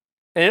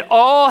 And it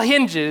all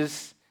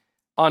hinges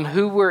on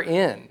who we're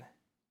in,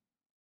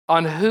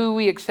 on who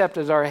we accept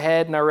as our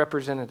head and our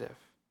representative.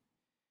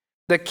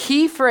 The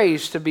key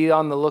phrase to be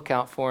on the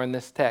lookout for in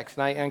this text,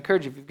 and I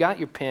encourage you, if you've got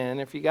your pen,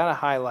 if you got a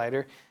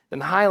highlighter,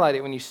 then highlight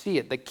it when you see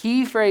it. The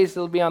key phrase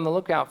that'll be on the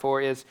lookout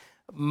for is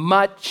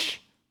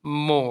much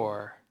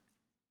more.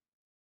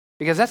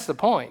 Because that's the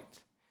point.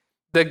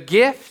 The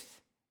gift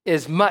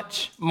is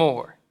much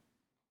more.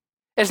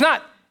 It's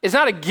not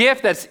a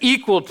gift that's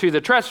equal to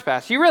the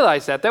trespass. You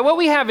realize that what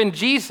we have in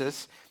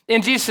Jesus'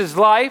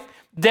 life,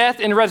 death,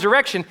 and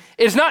resurrection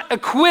is not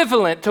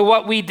equivalent to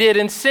what we did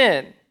in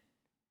sin.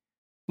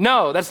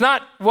 No, that's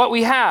not what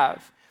we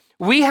have.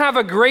 We have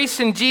a grace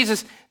in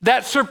Jesus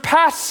that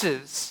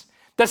surpasses,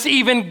 that's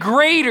even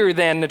greater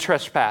than the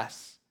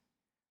trespass.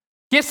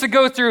 He has to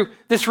go through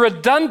this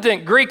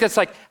redundant Greek that's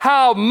like,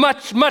 how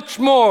much, much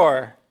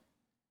more?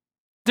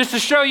 Just to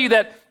show you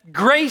that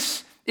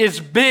grace is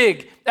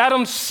big.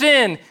 Adam's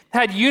sin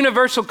had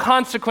universal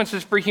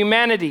consequences for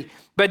humanity,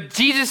 but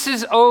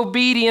Jesus'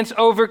 obedience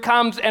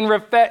overcomes and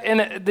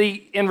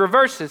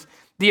reverses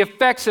the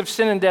effects of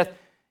sin and death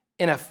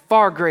in a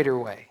far greater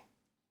way.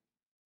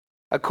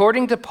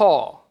 According to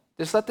Paul,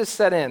 just let this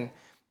set in,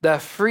 the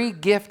free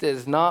gift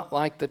is not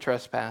like the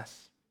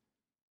trespass.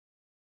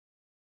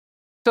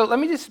 So let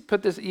me just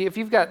put this, if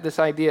you've got this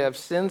idea of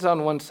sins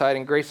on one side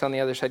and grace on the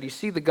other side, you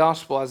see the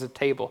gospel as a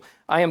table.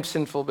 I am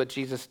sinful, but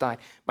Jesus died.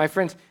 My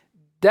friends,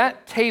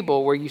 that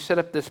table where you set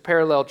up this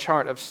parallel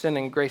chart of sin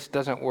and grace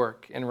doesn't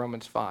work in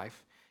Romans 5.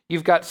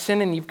 You've got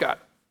sin and you've got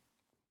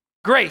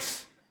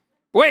grace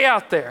way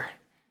out there.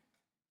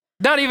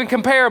 Not even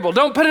comparable.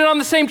 Don't put it on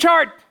the same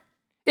chart.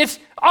 It's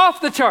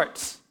off the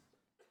charts.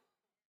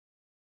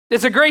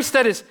 It's a grace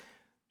that is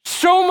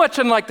so much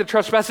unlike the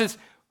trespass. It's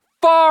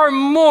far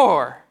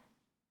more,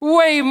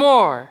 way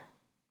more.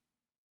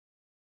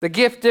 The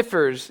gift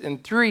differs in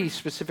three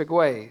specific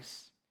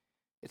ways.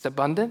 Its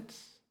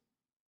abundance,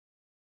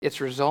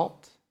 its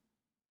result,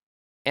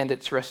 and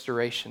its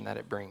restoration that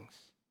it brings.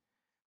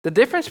 The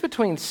difference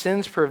between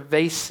sin's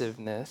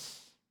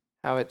pervasiveness,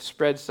 how it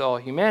spreads to all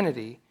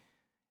humanity,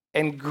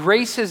 and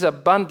grace's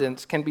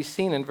abundance can be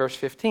seen in verse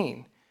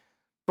 15.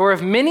 For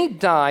if many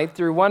died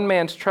through one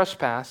man's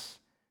trespass,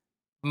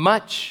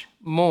 much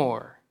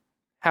more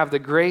have the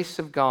grace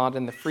of God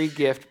and the free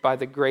gift by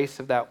the grace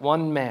of that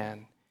one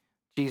man,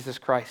 Jesus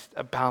Christ,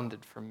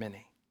 abounded for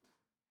many.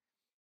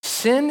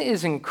 Sin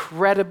is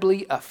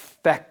incredibly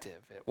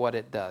effective at what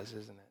it does,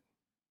 isn't it?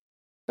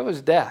 So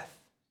is death.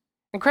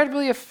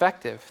 Incredibly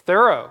effective,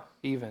 thorough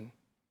even.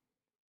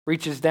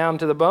 Reaches down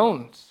to the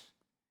bones.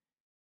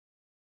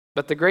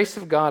 But the grace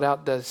of God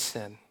outdoes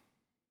sin.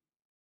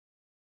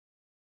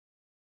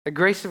 The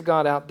grace of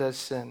God outdoes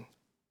sin.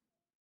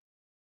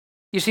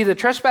 You see, the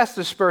trespass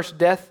dispersed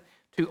death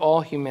to all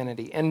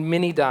humanity, and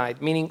many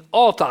died, meaning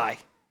all die.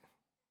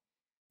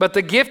 But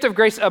the gift of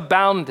grace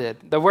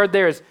abounded. The word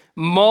there is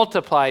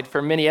multiplied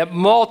for many. It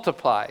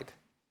multiplied.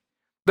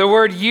 The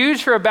word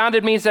used for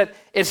abounded means that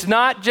it's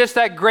not just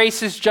that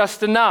grace is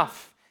just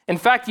enough. In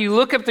fact, you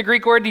look up the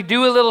Greek word, you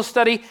do a little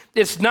study,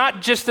 it's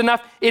not just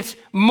enough, it's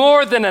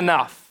more than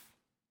enough.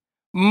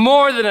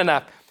 More than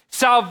enough.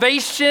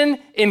 Salvation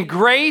in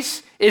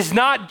grace is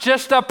not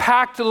just a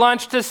packed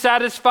lunch to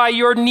satisfy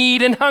your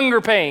need and hunger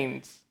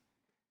pains.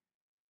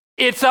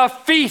 It's a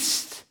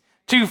feast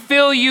to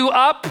fill you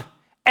up,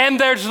 and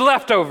there's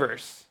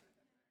leftovers.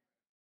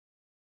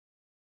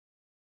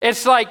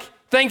 It's like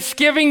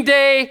Thanksgiving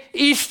Day,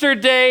 Easter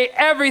Day,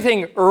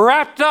 everything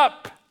wrapped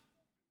up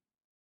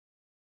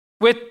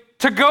with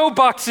to-go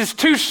boxes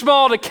too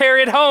small to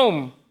carry it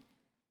home.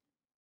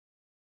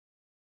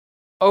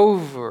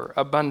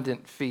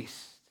 Overabundant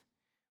feast.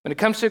 When it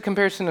comes to a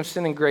comparison of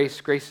sin and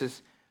grace, grace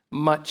is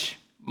much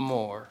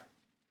more.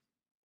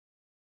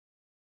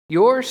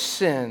 Your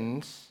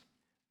sins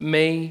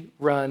may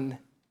run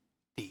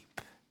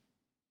deep.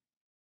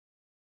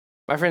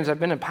 My friends, I've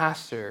been a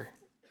pastor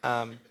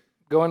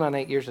going on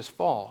 8 years this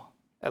fall.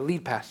 a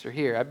lead pastor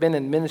here. I've been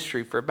in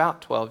ministry for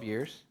about 12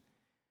 years.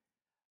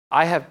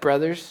 I have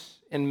brothers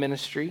in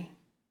ministry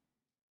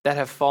that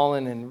have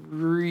fallen in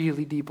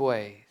really deep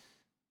ways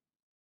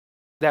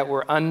that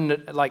were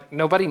like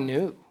nobody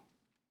knew.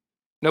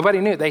 Nobody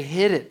knew. They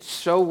hid it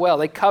so well.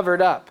 They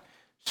covered up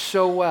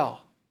so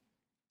well.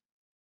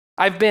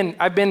 I've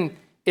been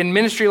in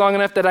ministry long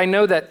enough that I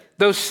know that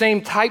those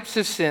same types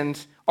of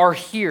sins are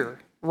here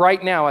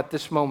right now at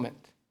this moment.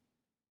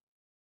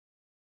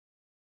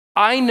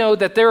 I know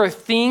that there are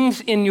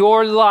things in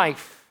your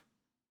life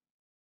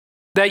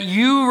that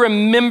you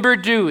remember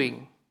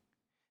doing,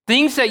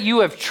 things that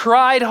you have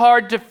tried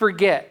hard to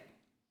forget,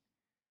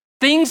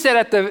 things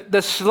that at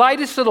the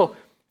slightest little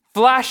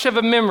flash of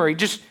a memory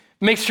just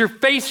makes your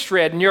face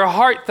red and your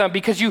heart thump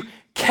because you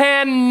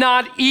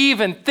cannot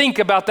even think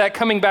about that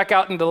coming back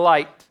out into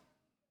light.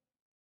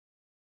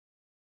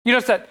 You know,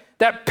 it's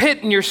that pit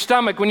in your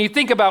stomach when you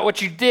think about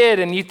what you did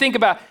and you think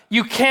about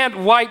you can't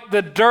wipe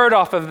the dirt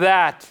off of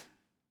that.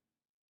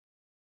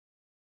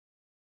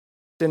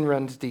 Sin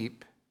runs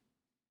deep.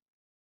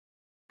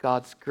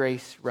 God's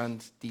grace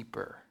runs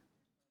deeper.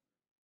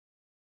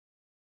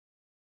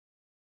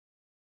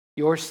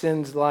 Your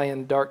sins lie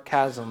in dark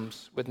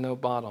chasms with no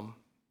bottom.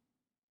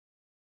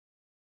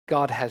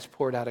 God has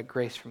poured out a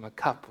grace from a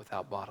cup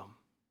without bottom.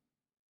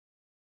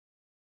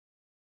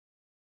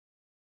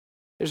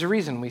 There's a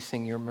reason we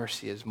sing, "Your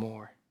mercy is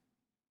more."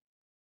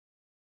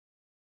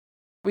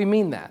 We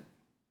mean that.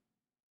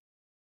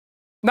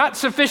 Not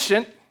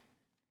sufficient.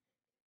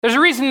 There's a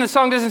reason the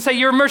song doesn't say,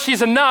 "Your mercy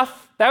is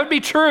enough." That would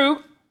be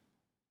true.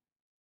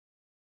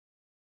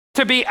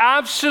 To be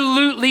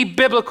absolutely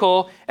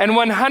biblical and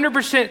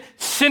 100%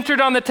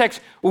 centered on the text,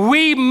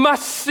 we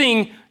must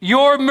sing,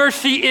 "Your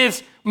mercy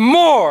is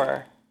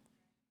more."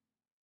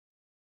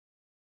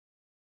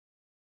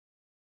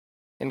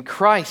 In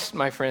Christ,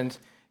 my friends,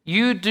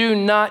 you do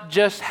not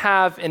just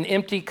have an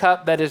empty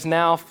cup that is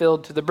now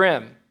filled to the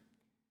brim.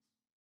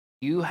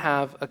 You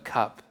have a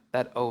cup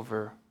that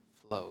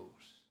overflows.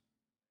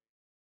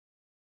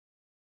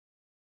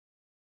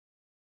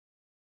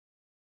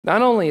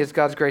 Not only is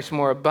God's grace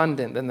more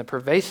abundant than the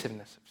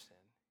pervasiveness of sin,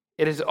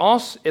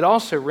 it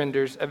also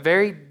renders a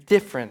very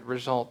different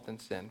result than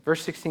sin.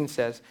 Verse 16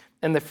 says,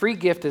 "And the free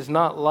gift is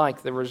not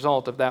like the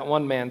result of that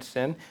one man's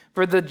sin,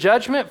 for the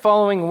judgment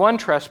following one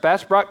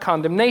trespass brought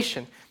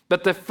condemnation,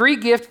 but the free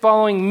gift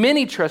following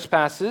many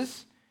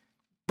trespasses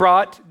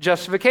brought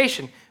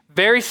justification."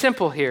 Very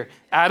simple here.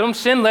 Adam's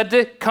sin led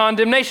to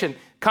condemnation.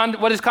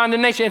 What is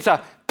condemnation? It's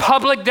a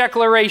public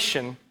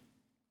declaration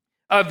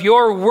of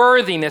your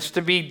worthiness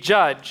to be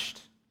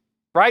judged,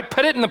 right?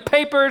 Put it in the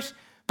papers,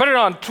 put it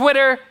on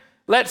Twitter,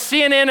 let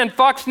CNN and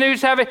Fox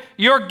News have it.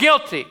 You're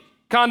guilty.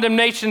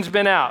 Condemnation's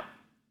been out.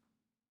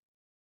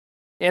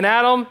 In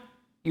Adam,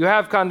 you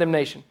have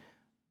condemnation.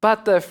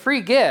 But the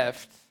free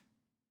gift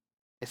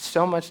is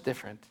so much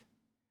different.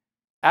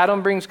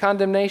 Adam brings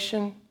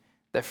condemnation.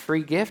 The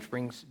free gift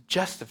brings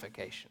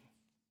justification,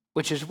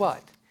 which is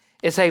what?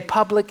 It's a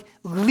public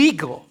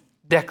legal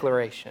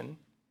declaration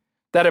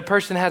that a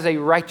person has a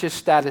righteous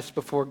status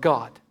before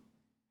God.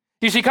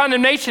 You see,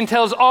 condemnation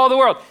tells all the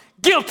world,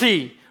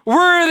 guilty,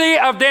 worthy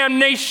of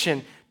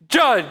damnation,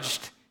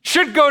 judged,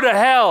 should go to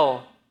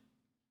hell.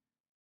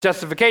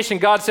 Justification,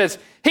 God says,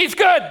 he's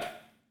good.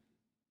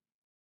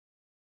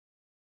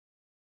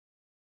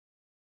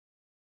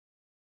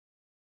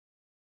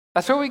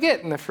 That's what we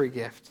get in the free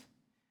gift.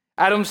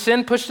 Adam's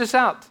sin pushed us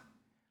out.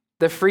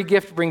 The free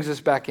gift brings us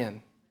back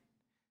in.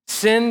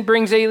 Sin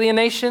brings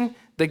alienation.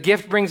 The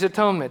gift brings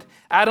atonement.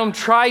 Adam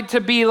tried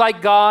to be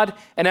like God,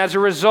 and as a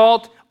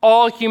result,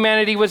 all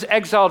humanity was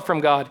exiled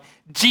from God.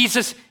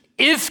 Jesus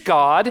is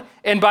God,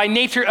 and by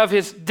nature of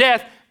his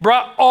death,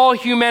 brought all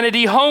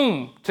humanity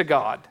home to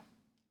God.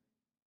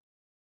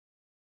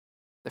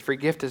 The free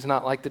gift is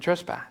not like the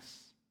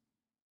trespass.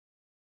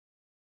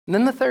 And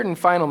then the third and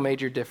final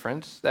major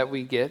difference that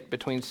we get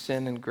between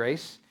sin and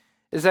grace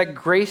is that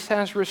grace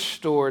has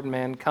restored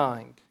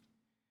mankind.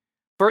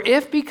 For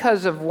if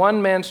because of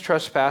one man's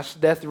trespass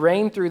death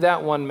reigned through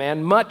that one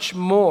man, much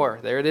more,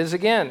 there it is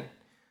again,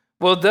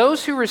 will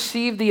those who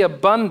receive the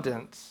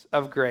abundance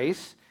of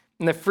grace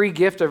and the free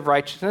gift of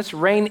righteousness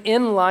reign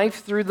in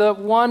life through the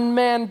one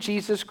man,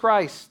 Jesus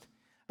Christ.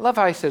 I love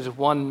how he says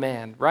one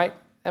man, right?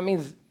 That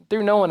means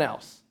through no one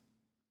else.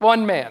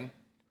 One man.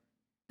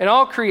 In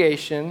all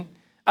creation,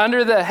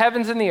 under the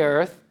heavens and the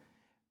earth,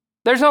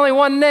 there's only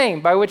one name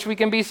by which we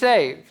can be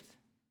saved.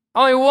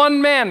 Only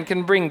one man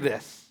can bring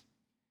this.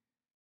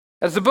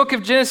 As the book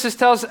of Genesis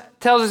tells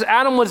us,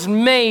 Adam was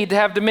made to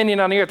have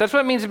dominion on the earth. That's what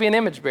it means to be an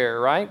image bearer,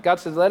 right?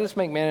 God says, let us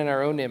make man in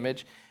our own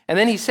image. And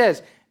then he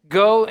says,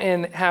 go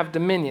and have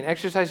dominion,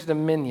 exercise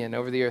dominion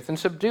over the earth and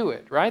subdue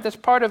it, right? That's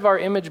part of our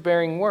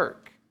image-bearing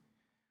work.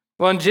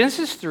 Well, in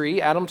Genesis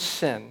 3, Adam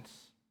sins.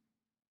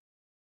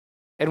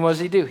 And what does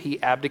he do?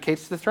 He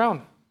abdicates the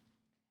throne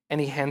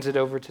and he hands it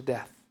over to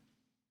death.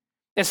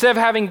 Instead of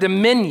having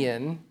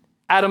dominion,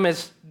 Adam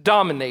is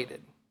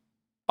dominated.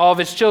 All of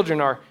his children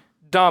are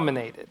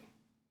dominated.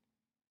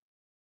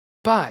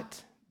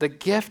 But the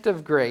gift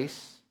of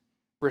grace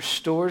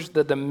restores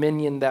the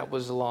dominion that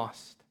was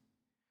lost.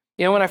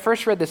 You know, when I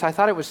first read this, I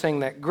thought it was saying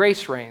that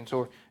grace reigns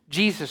or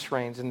Jesus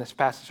reigns in this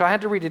passage. So I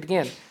had to read it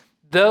again.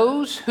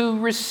 Those who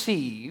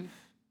receive,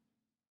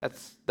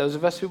 that's those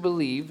of us who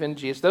believe in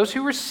Jesus, those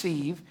who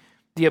receive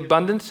the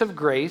abundance of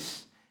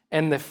grace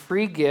and the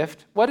free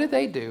gift, what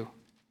do?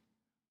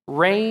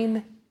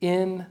 Reign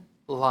in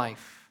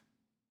life.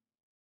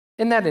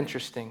 Isn't that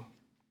interesting?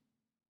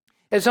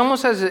 It's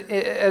almost as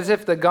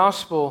if the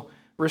gospel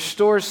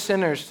restores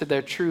sinners to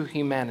their true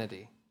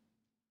humanity.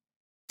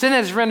 Sin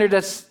has rendered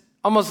us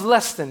almost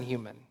less than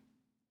human,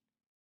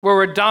 where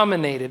we're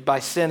dominated by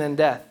sin and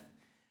death.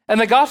 And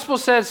the gospel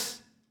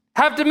says,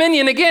 have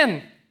dominion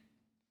again.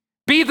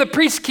 Be the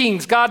priest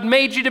kings God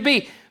made you to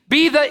be.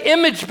 Be the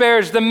image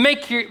bearers the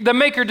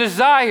maker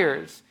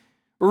desires.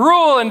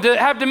 Rule and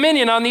have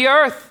dominion on the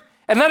earth,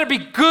 and let it be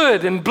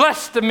good and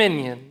blessed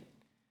dominion.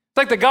 It's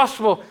like the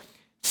gospel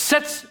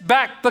sets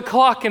back the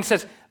clock and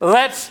says,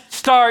 let's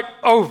start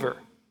over.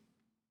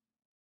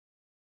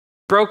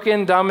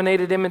 Broken,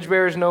 dominated image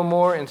bearers no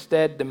more.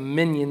 Instead,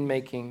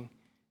 dominion-making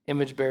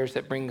image bearers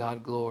that bring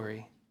God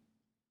glory.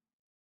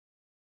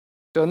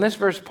 So in this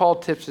verse, Paul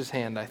tips his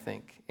hand, I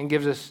think, and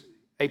gives us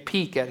a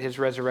peek at his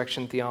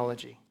resurrection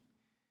theology.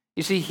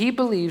 You see, he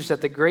believes that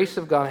the grace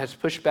of God has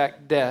pushed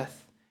back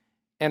death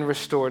and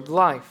restored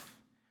life.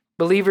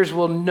 Believers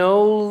will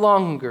no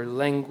longer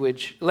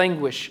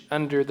languish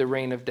under the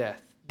reign of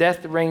death.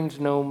 Death reigns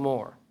no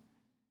more.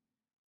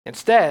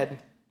 Instead,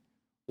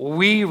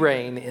 we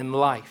reign in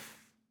life.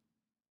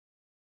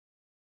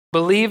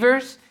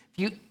 Believers, if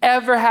you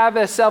ever have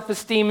a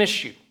self-esteem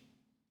issue,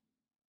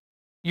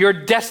 you're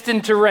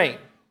destined to reign.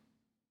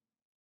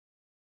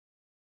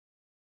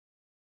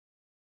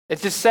 It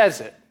just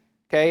says it.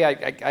 Okay,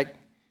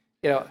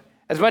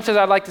 as much as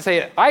I'd like to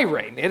say I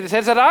reign, it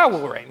says that I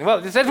will reign. Well,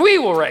 it says we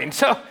will reign,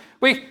 so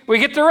we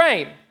get to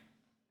reign.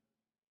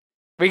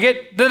 We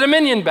get the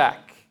dominion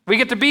back. We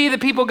get to be the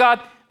people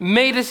God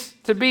made us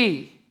to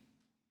be.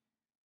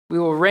 We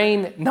will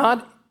reign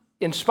not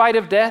in spite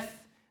of death,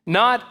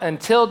 not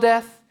until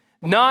death,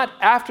 not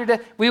after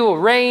death. We will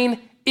reign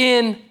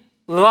in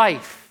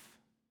life.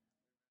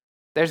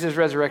 There's his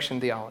resurrection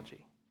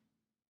theology.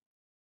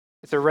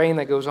 It's a reign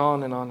that goes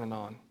on and on and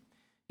on.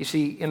 You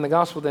see, in the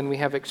gospel, then, we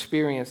have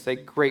experienced a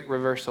great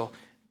reversal.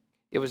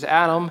 It was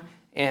Adam,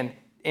 and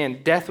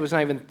death was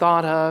not even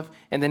thought of,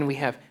 and then we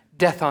have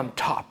death on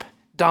top,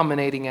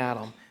 dominating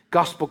Adam.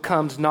 Gospel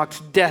comes, knocks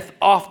death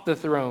off the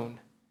throne.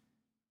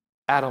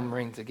 Adam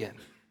reigns again.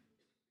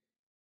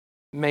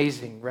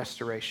 Amazing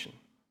restoration.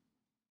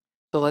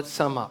 So let's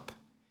sum up.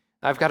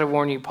 I've got to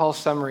warn you, Paul's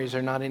summaries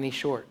are not any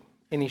shorter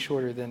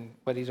than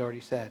what he's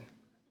already said.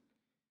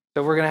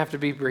 So we're going to have to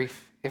be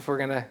brief if we're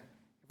going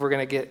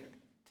to get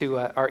to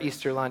our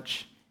Easter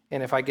lunch,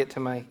 and if I get to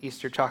my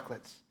Easter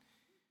chocolates.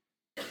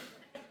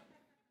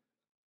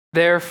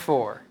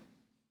 Therefore,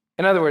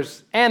 in other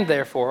words, and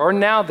therefore, or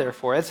now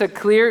therefore. It's a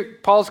clear,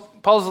 Paul's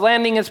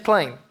landing his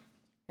plane,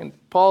 and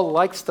Paul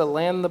likes to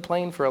land the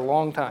plane for a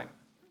long time.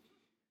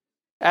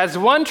 As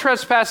one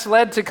trespass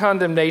led to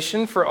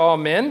condemnation for all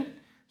men,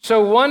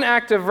 so one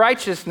act of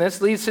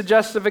righteousness leads to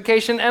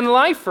justification and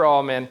life for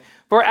all men.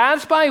 For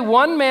as by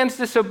one man's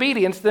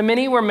disobedience the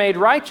many were made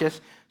righteous,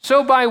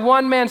 so by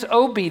one man's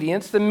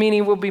obedience the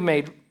many will be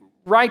made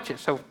righteous.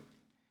 So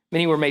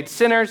many were made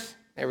sinners.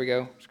 There we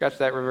go. Scratch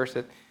that, reverse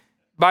it.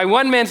 By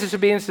one man's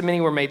disobedience the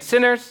many were made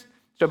sinners,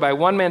 so by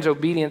one man's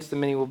obedience the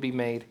many will be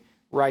made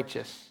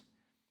righteous.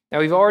 Now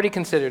we've already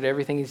considered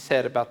everything he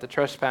said about the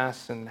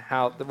trespass and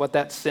what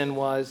that sin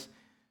was.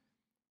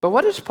 But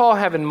what does Paul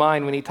have in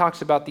mind when he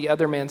talks about the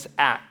other man's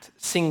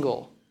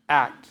single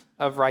act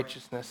of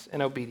righteousness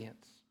and obedience?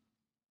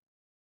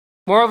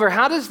 Moreover,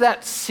 how does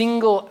that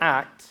single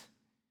act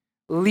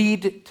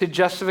lead to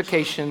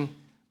justification,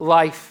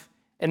 life,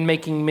 and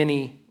making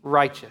many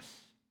righteous?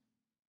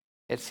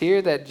 It's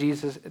here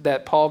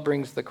that Paul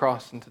brings the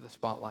cross into the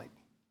spotlight.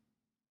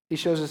 He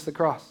shows us the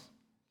cross.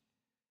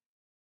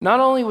 Not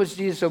only was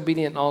Jesus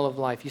obedient in all of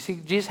life, you see,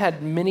 Jesus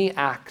had many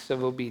acts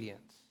of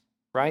obedience,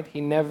 right?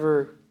 He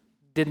never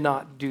did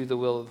not do the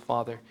will of the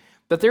Father.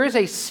 But there is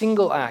a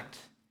single act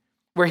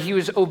where he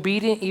was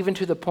obedient even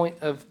to the point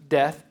of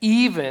death,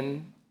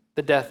 even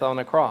the death on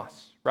a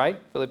cross, right?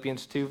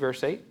 Philippians 2,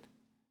 verse 8.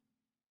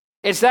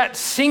 It's that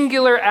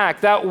singular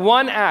act, that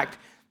one act,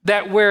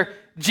 that where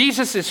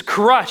Jesus is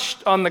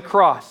crushed on the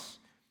cross,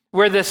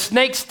 where the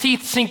snake's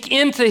teeth sink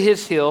into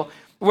his heel,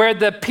 where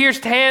the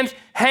pierced hands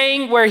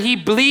hang, where he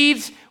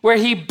bleeds, where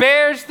he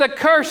bears the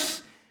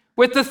curse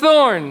with the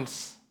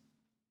thorns.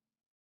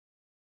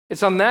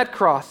 It's on that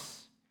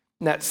cross,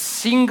 that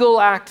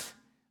single act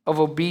of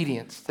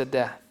obedience to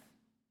death,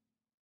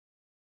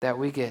 that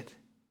we get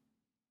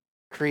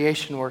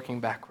creation working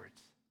backwards.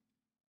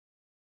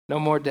 No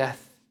more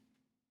death.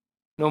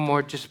 No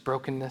more just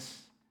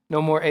brokenness.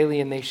 No more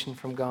alienation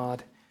from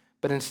God.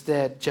 But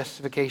instead,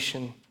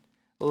 justification,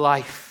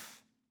 life.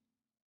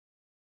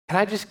 Can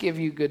I just give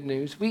you good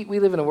news? We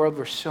live in a world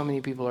where so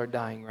many people are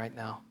dying right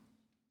now.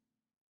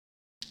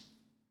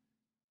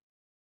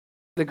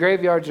 The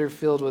graveyards are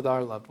filled with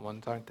our loved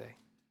ones, aren't they?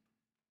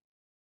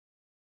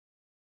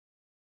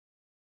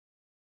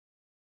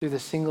 through the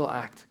single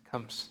act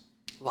comes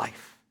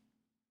life.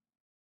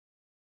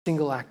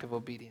 Single act of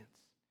obedience,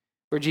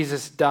 where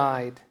Jesus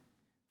died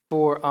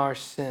for our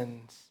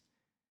sins.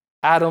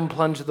 Adam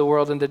plunged the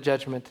world into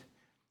judgment.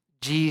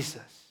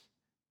 Jesus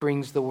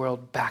brings the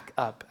world back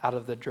up out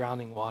of the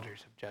drowning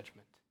waters of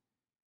judgment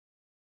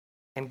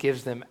and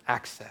gives them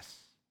access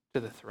to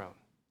the throne.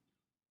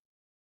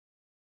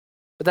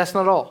 But that's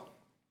not all.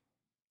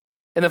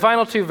 In the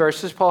final two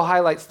verses, Paul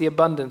highlights the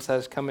abundance that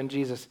has come in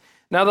Jesus.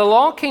 Now, the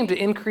law came to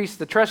increase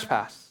the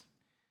trespass,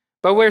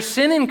 but where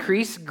sin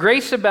increased,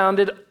 grace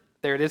abounded,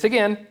 there it is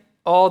again,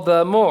 all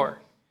the more.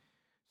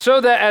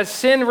 So that as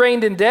sin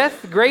reigned in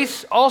death,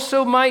 grace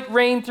also might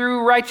reign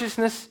through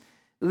righteousness,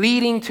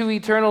 leading to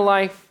eternal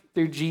life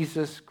through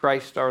Jesus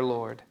Christ our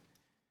Lord.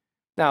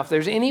 Now, if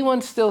there's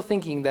anyone still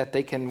thinking that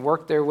they can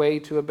work their way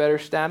to a better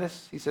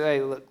status, he said,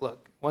 hey,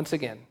 look, once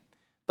again,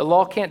 the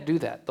law can't do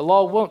that. The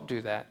law won't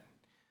do that.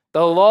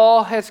 The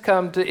law has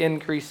come to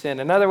increase sin.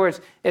 In other words,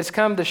 it's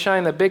come to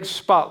shine a big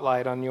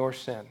spotlight on your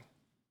sin.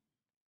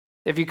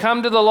 If you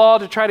come to the law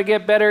to try to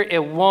get better,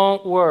 it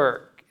won't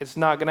work. It's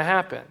not going to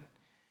happen.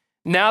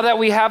 Now that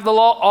we have the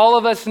law, all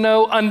of us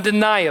know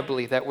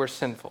undeniably that we're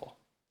sinful,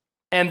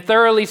 and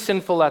thoroughly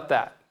sinful at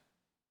that.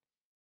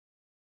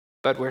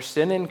 But where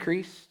sin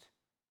increased,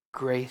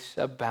 grace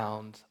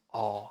abounds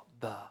all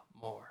the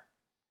more.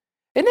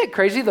 Isn't it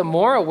crazy? The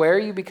more aware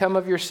you become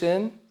of your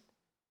sin,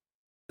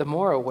 the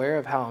more aware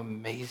of how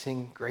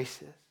amazing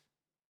grace is.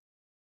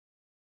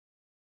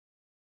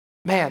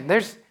 Man,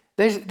 there's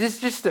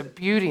just a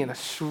beauty and a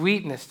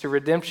sweetness to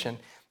redemption,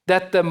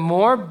 that the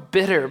more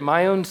bitter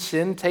my own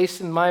sin tastes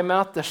in my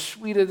mouth, the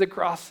sweeter the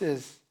cross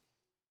is.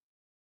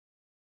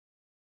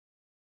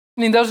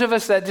 I mean, those of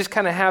us that just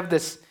kind of have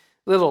this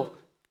little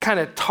kind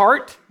of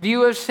tart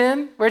view of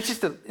sin, where it's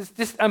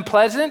just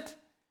unpleasant,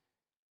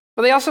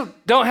 but they also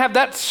don't have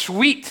that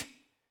sweet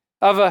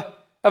of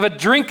a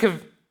drink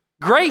of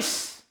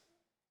grace.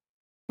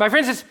 My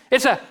friends,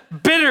 it's a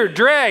bitter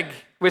drag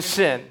with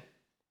sin.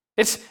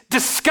 It's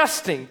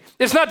disgusting.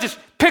 It's not just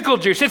pickle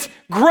juice. It's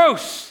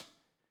gross.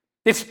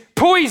 It's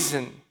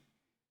poison.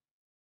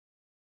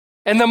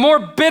 And the more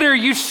bitter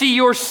you see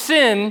your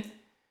sin,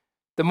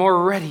 the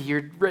more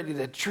you're ready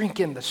to drink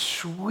in the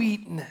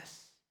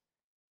sweetness,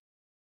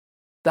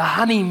 the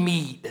honey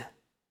mead,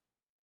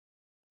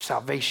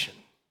 salvation.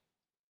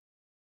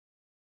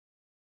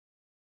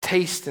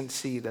 Taste and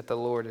see that the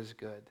Lord is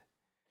good.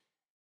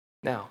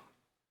 Now,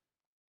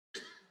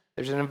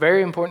 there's a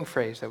very important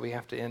phrase that we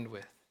have to end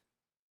with.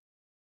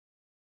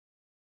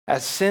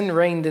 As sin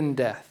reigned in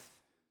death,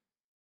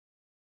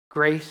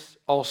 grace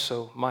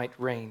also might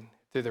reign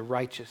through the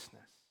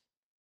righteousness,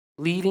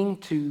 leading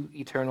to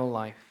eternal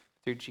life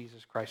through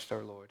Jesus Christ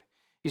our Lord.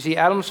 You see,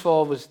 Adam's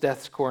fall was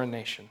death's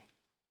coronation.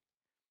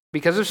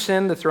 Because of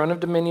sin, the throne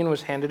of dominion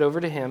was handed over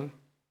to him,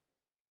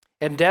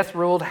 and death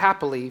ruled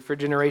happily for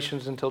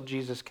generations until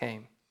Jesus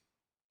came.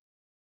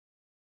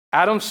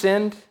 Adam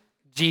sinned,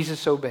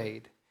 Jesus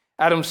obeyed.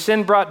 Adam's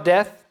sin brought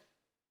death,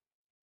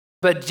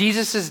 but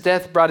Jesus'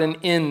 death brought an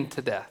end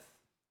to death.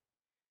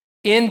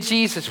 In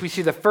Jesus, we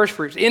see the first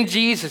fruits. In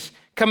Jesus,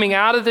 coming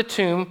out of the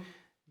tomb,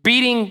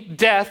 beating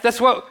death.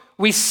 That's what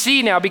we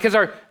see now, because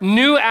our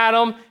new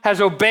Adam has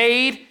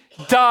obeyed,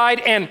 died,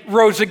 and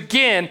rose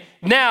again.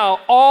 Now,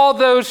 all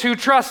those who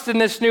trust in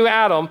this new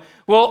Adam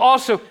will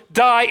also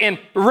die and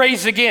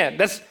raise again.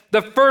 That's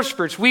the first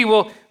fruits. We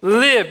will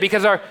live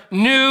because our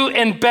new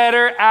and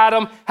better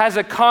Adam has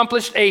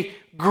accomplished a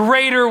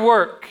greater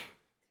work.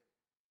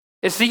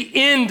 It's the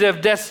end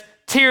of death's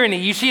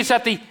tyranny. You see, it's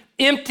at the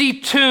empty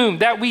tomb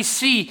that we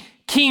see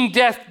King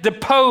Death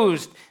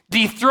deposed,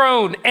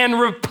 dethroned, and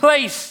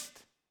replaced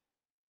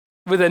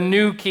with a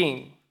new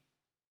king.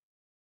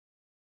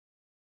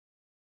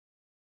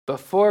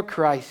 Before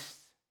Christ,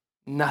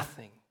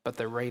 nothing but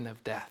the reign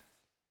of death.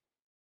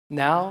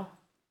 Now,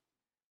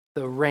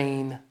 the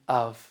reign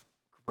of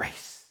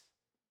grace.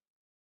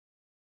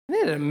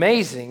 Isn't it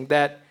amazing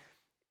that,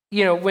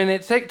 when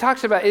it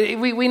talks about,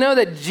 we know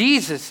that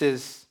Jesus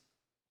is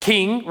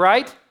king,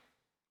 right?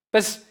 But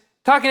it's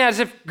talking as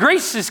if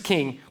grace is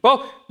king.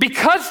 Well,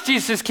 because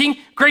Jesus is king,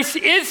 grace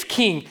is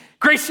king.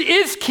 Grace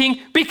is king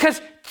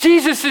because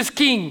Jesus is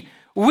king.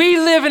 We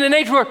live in an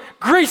age where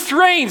grace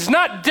reigns,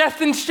 not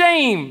death and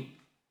shame.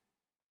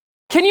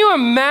 Can you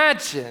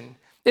imagine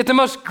if the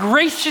most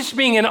gracious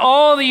being in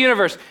all the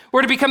universe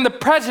were to become the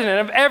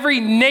president of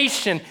every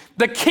nation,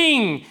 the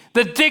king,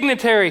 the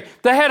dignitary,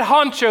 the head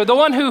honcho, the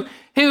one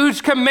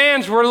whose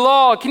commands were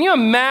law? Can you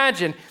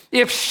imagine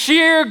if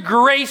sheer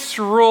grace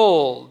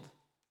ruled?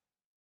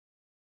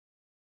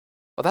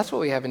 Well, that's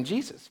what we have in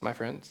Jesus, my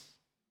friends.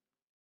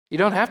 You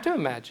don't have to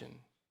imagine.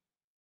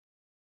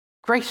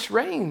 Grace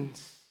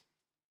reigns.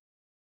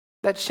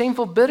 That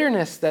shameful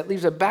bitterness that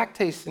leaves a back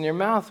taste in your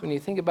mouth when you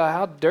think about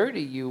how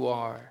dirty you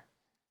are.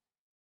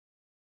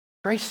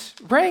 Grace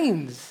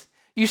reigns.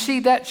 You see,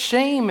 that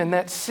shame and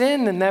that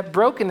sin and that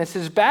brokenness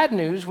is bad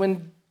news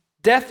when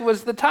death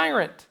was the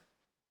tyrant.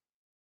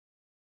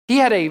 He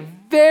had a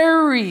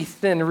very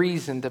thin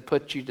reason to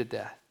put you to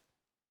death.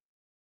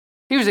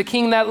 He was a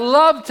king that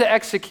loved to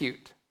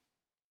execute.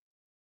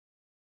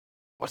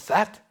 What's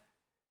that?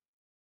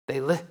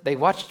 They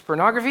watched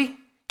pornography?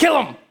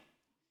 Kill them!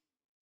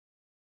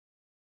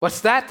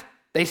 What's that?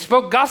 They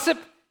spoke gossip?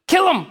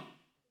 Kill them!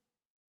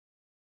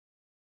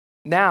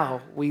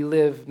 Now we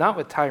live not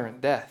with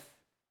tyrant death,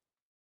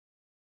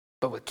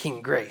 but with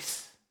King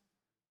Grace,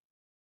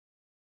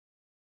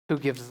 who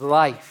gives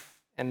life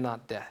and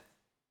not death.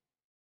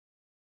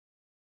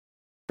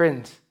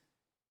 Friends,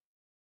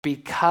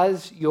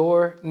 because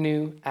your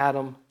new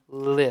Adam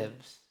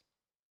lives,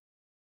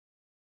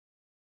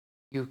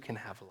 you can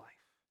have life.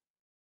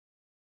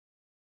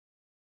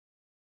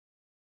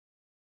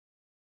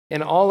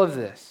 In all of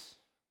this,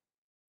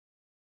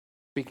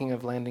 speaking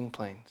of landing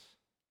planes,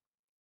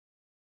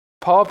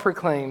 Paul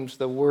proclaims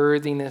the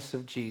worthiness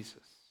of Jesus.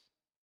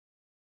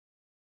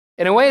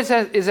 In a way, it's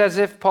as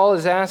if Paul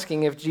is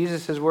asking if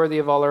Jesus is worthy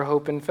of all our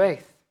hope and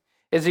faith.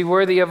 Is he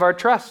worthy of our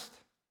trust?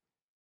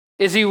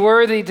 Is he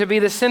worthy to be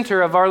the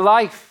center of our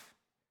life?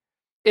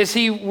 Is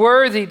he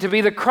worthy to be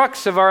the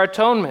crux of our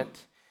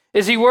atonement?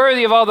 Is he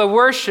worthy of all the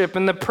worship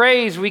and the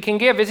praise we can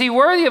give? Is he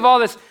worthy of all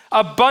this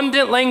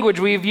abundant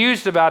language we've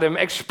used about him,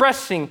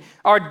 expressing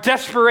our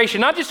desperation,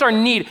 not just our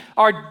need,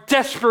 our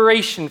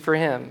desperation for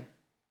him?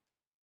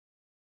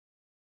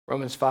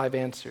 Romans 5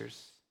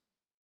 answers,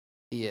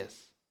 he is.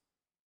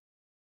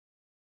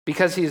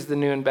 Because he is the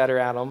new and better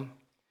Adam,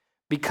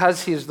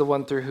 because he is the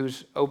one through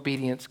whose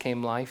obedience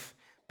came life,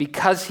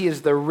 because he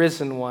is the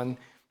risen one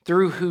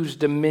through whose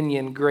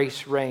dominion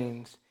grace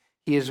reigns,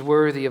 he is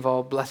worthy of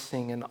all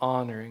blessing and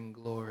honor and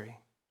glory.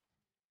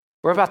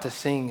 We're about to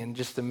sing in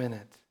just a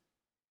minute.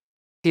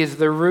 He is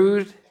the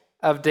root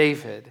of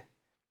David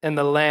and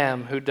the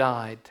Lamb who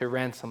died to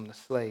ransom the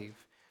slave.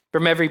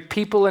 From every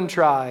people and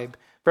tribe,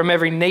 from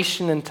every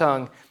nation and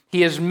tongue,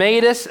 he has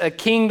made us a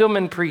kingdom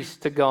and priests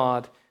to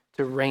God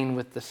to reign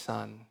with the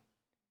Son.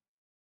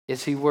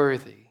 Is he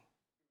worthy?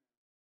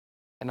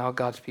 And all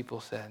God's people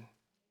said,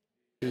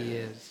 he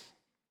is.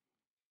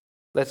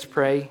 Let's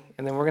pray,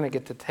 and then we're going to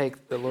get to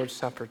take the Lord's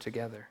Supper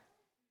together.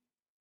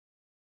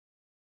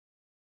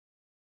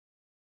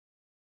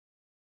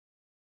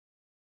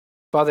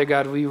 Father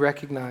God, we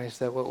recognize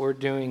that what we're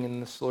doing in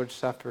this Lord's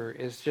Supper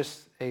is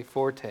just a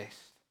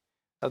foretaste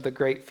of the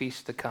great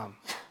feast to come.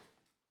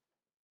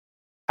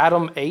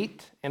 Adam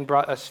ate and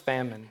brought us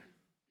famine,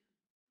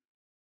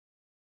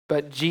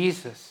 but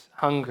Jesus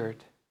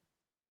hungered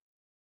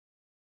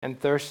and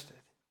thirsted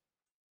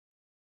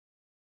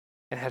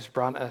and has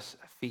brought us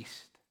a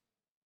feast.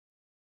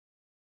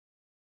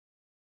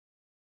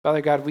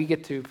 Father God, we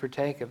get to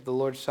partake of the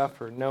Lord's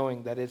Supper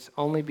knowing that it's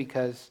only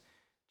because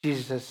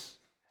Jesus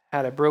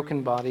had a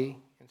broken body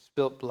and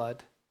spilt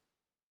blood,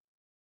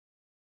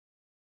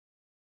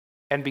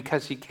 and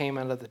because he came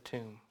out of the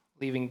tomb,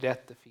 leaving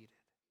death defeated,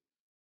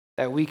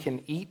 that we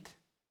can eat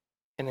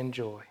and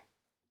enjoy.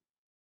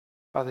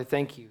 Father,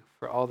 thank you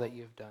for all that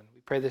you have done.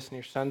 We pray this in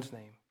your Son's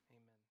name.